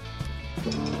time.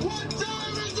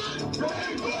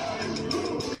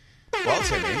 Well,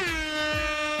 Timmy,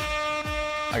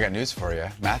 I got news for you.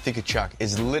 Matthew Tkachuk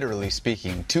is literally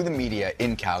speaking to the media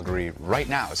in Calgary right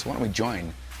now. So why don't we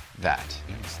join that?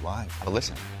 It's live. Have a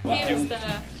listen.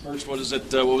 First, what was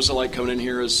it like coming in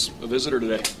here as a visitor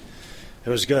today? It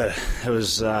was good. It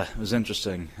was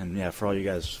interesting, and yeah, for all you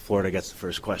guys, Florida gets the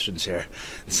first questions here.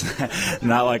 It's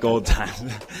not like old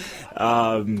times.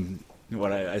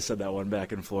 I said that one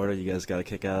back in Florida. You guys got a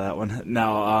kick out of that one.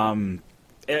 No,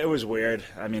 it was weird.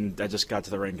 I mean, I just got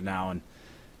to the rink now, and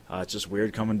it's just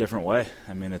weird coming a different way.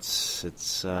 I mean, it's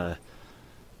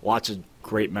lots of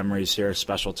great memories here,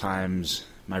 special times.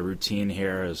 My routine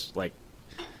here is like,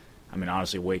 I mean,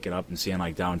 honestly, waking up and seeing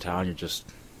like downtown, you're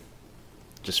just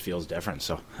feels different.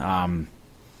 So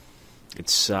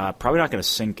it's probably not going to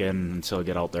sink in until I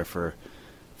get out there for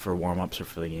warm-ups or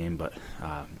for the game, but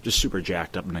just super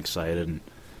jacked up and excited. And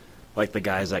like the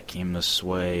guys that came this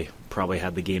way probably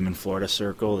had the game in Florida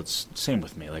circle. It's the same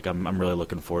with me. Like I'm really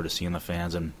looking forward to seeing the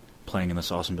fans and playing in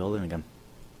this awesome building again.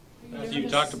 You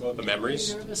talked about the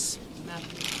memories.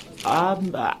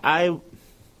 I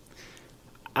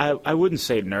wouldn't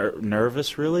say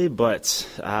nervous really, but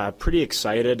pretty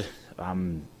excited.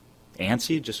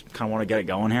 Antsy, just kind of want to get it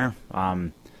going here.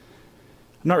 I'm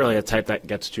not really a type that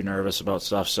gets too nervous about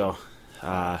stuff, so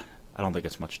I don't think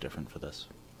it's much different for this.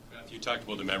 You talked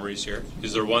about the memories here.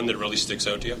 Is there one that really sticks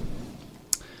out to you?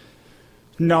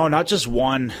 No, not just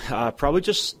one. Probably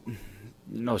just,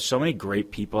 so many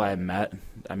great people I met.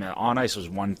 I mean, on ice was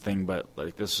one thing, but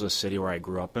like this is a city where I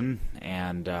grew up in,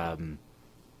 and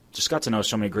just got to know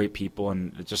so many great people,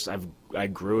 and it just I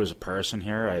grew as a person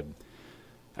here.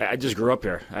 I just grew up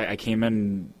here. I came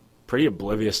in pretty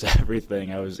oblivious to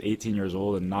everything. I was 18 years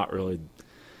old and not really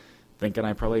thinking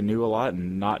I probably knew a lot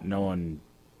and not knowing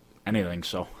anything.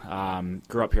 So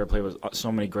grew up here, played with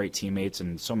so many great teammates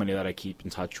and so many that I keep in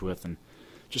touch with, and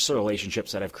just the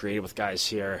relationships that I've created with guys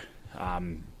here,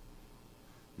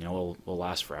 will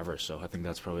last forever. So I think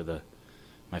that's probably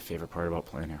my favorite part about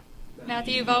playing here.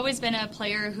 Matthew, you've always been a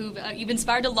player you've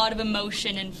inspired a lot of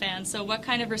emotion in fans. So what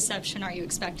kind of reception are you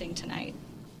expecting tonight?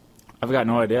 I've got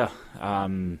no idea.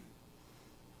 I've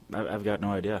got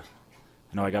no idea.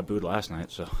 I know I got booed last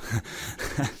night, so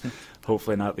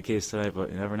hopefully not the case tonight,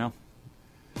 but you never know.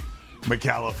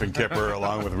 McAuliffe and Kipper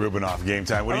along with Rubinoff Game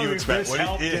Time. What do you expect? This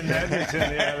helped in Edmonton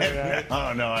the other night.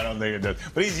 Oh, no, I don't think it does.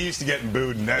 But he's used to getting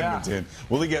booed in Edmonton. Yeah.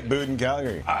 Will he get booed in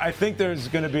Calgary? I think there's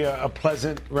going to be a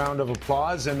pleasant round of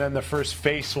applause, and then the first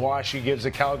face wash he gives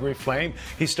a Calgary Flame,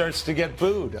 he starts to get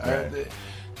booed. Right.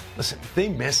 Listen, they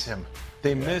miss him.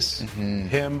 They miss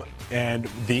him and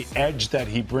the edge that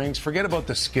he brings. Forget about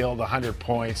the skill, the 100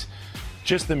 points.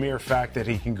 Just the mere fact that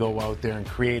he can go out there and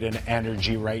create an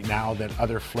energy right now that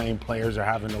other Flame players are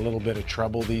having a little bit of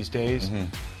trouble these days.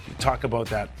 Talk about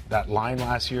that line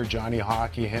last year, Johnny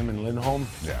Hockey, him and Lindholm.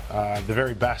 Yeah. The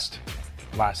very best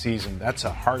last season. That's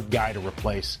a hard guy to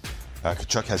replace.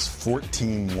 Tkachuk has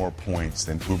 14 more points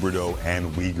than Huberdeau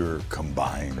and Weegar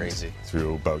combined. Crazy.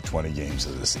 Through about 20 games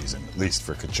of the season, at least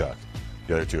for Tkachuk.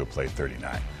 The other two have played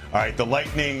 39. All right, the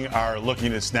Lightning are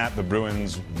looking to snap the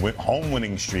Bruins' home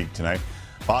winning streak tonight.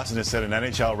 Boston has set an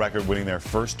NHL record winning their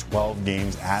first 12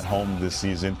 games at home this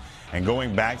season. And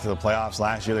going back to the playoffs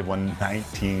last year, they've won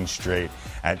 19 straight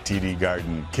at TD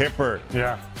Garden. Kipper,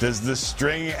 does the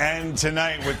string end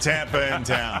tonight with Tampa in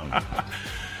town?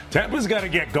 Tampa's got to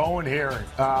get going here.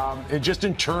 Just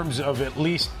in terms of at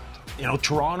least,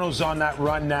 Toronto's on that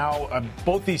run now.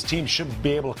 Both these teams should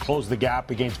be able to close the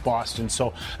gap against Boston,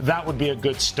 so that would be a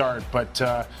good start. But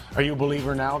are you a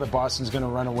believer now that Boston's going to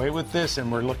run away with this,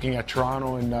 and we're looking at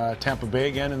Toronto and Tampa Bay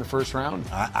again in the first round?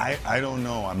 I don't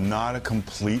know. I'm not a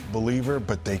complete believer,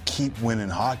 but they keep winning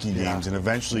hockey games, and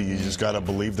eventually you just got to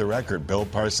believe the record. Bill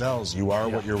Parcells, you are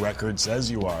what your record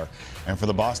says you are. And for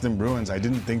the Boston Bruins, I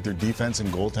didn't think their defense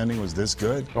and goaltending was this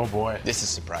good. Oh, boy. This is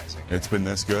surprising. It's been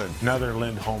this good. Another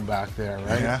Lindholm back there,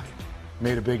 right? Yeah.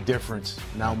 made a big difference.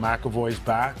 Now McAvoy's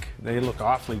back. They look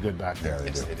awfully good back there.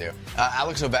 Yes, they do.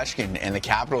 Alex Ovechkin and the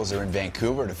Capitals are in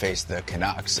Vancouver to face the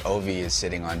Canucks. Ovi is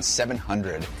sitting on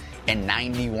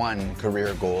 791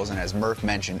 career goals, and as Murph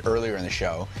mentioned earlier in the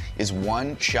show, is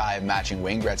one shy of matching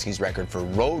Wayne Gretzky's record for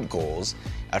road goals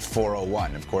at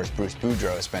 401. Of course, Bruce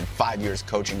Boudreau spent 5 years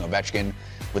coaching Ovechkin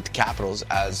with the Capitals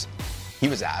as he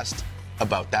was asked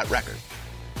about that record.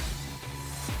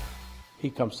 He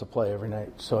comes to play every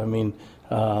night. So, I mean,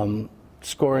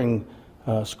 scoring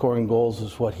goals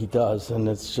is what he does, and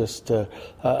it's just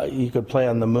you could play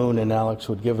on the moon, and Alex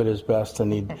would give it his best,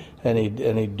 and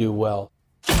he'd do well.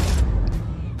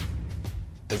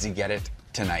 Does he get it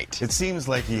tonight? It seems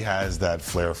like he has that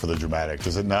flair for the dramatic,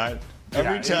 does it not?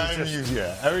 Every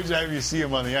time you see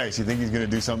him on the ice, you think he's going to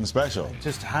do something special. It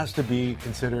just has to be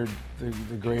considered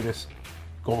the greatest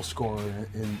goal scorer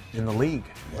in the league,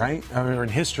 right? I mean, or in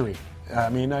history. I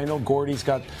mean, I know Gordy's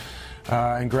got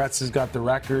and Gretz has got the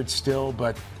record still,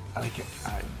 but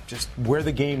just where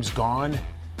the game's gone,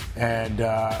 and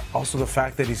also the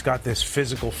fact that he's got this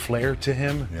physical flair to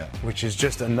him, which is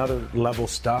just another level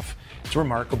stuff. It's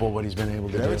remarkable what he's been able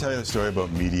to do. Did I ever tell you the story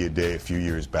about Media Day a few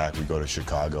years back? We go to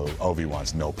Chicago. Ovi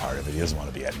wants no part of it. He doesn't want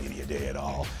to be at Media Day at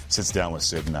all. Sits down with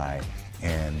Sid and I,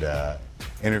 and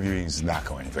interviewing is not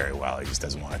going very well. He just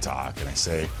doesn't want to talk. And I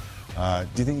say, do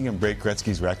you think you can break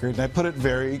Gretzky's record? And I put it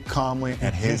very calmly,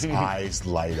 and his eyes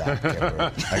light up.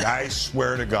 Like, I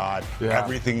swear to God,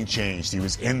 everything changed. He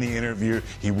was in the interview.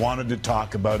 He wanted to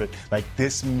talk about it. Like,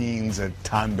 this means a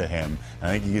ton to him.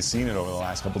 I think you've seen it over the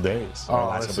last couple of days.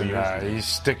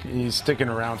 He's sticking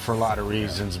around for a lot of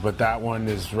reasons, but that one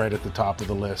is right at the top of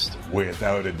the list.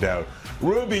 Without a doubt.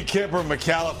 Ruby, Kipper,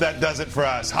 McAuliffe, that does it for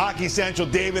us. Hockey Central,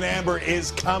 David Amber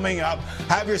is coming up.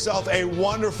 Have yourself a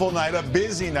wonderful night, a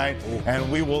busy night,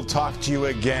 and we will talk to you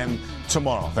again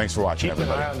tomorrow. Thanks for watching,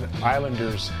 everybody. Keep an eye on the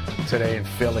Islanders today in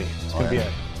Philly. It's going to be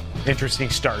an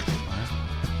interesting start.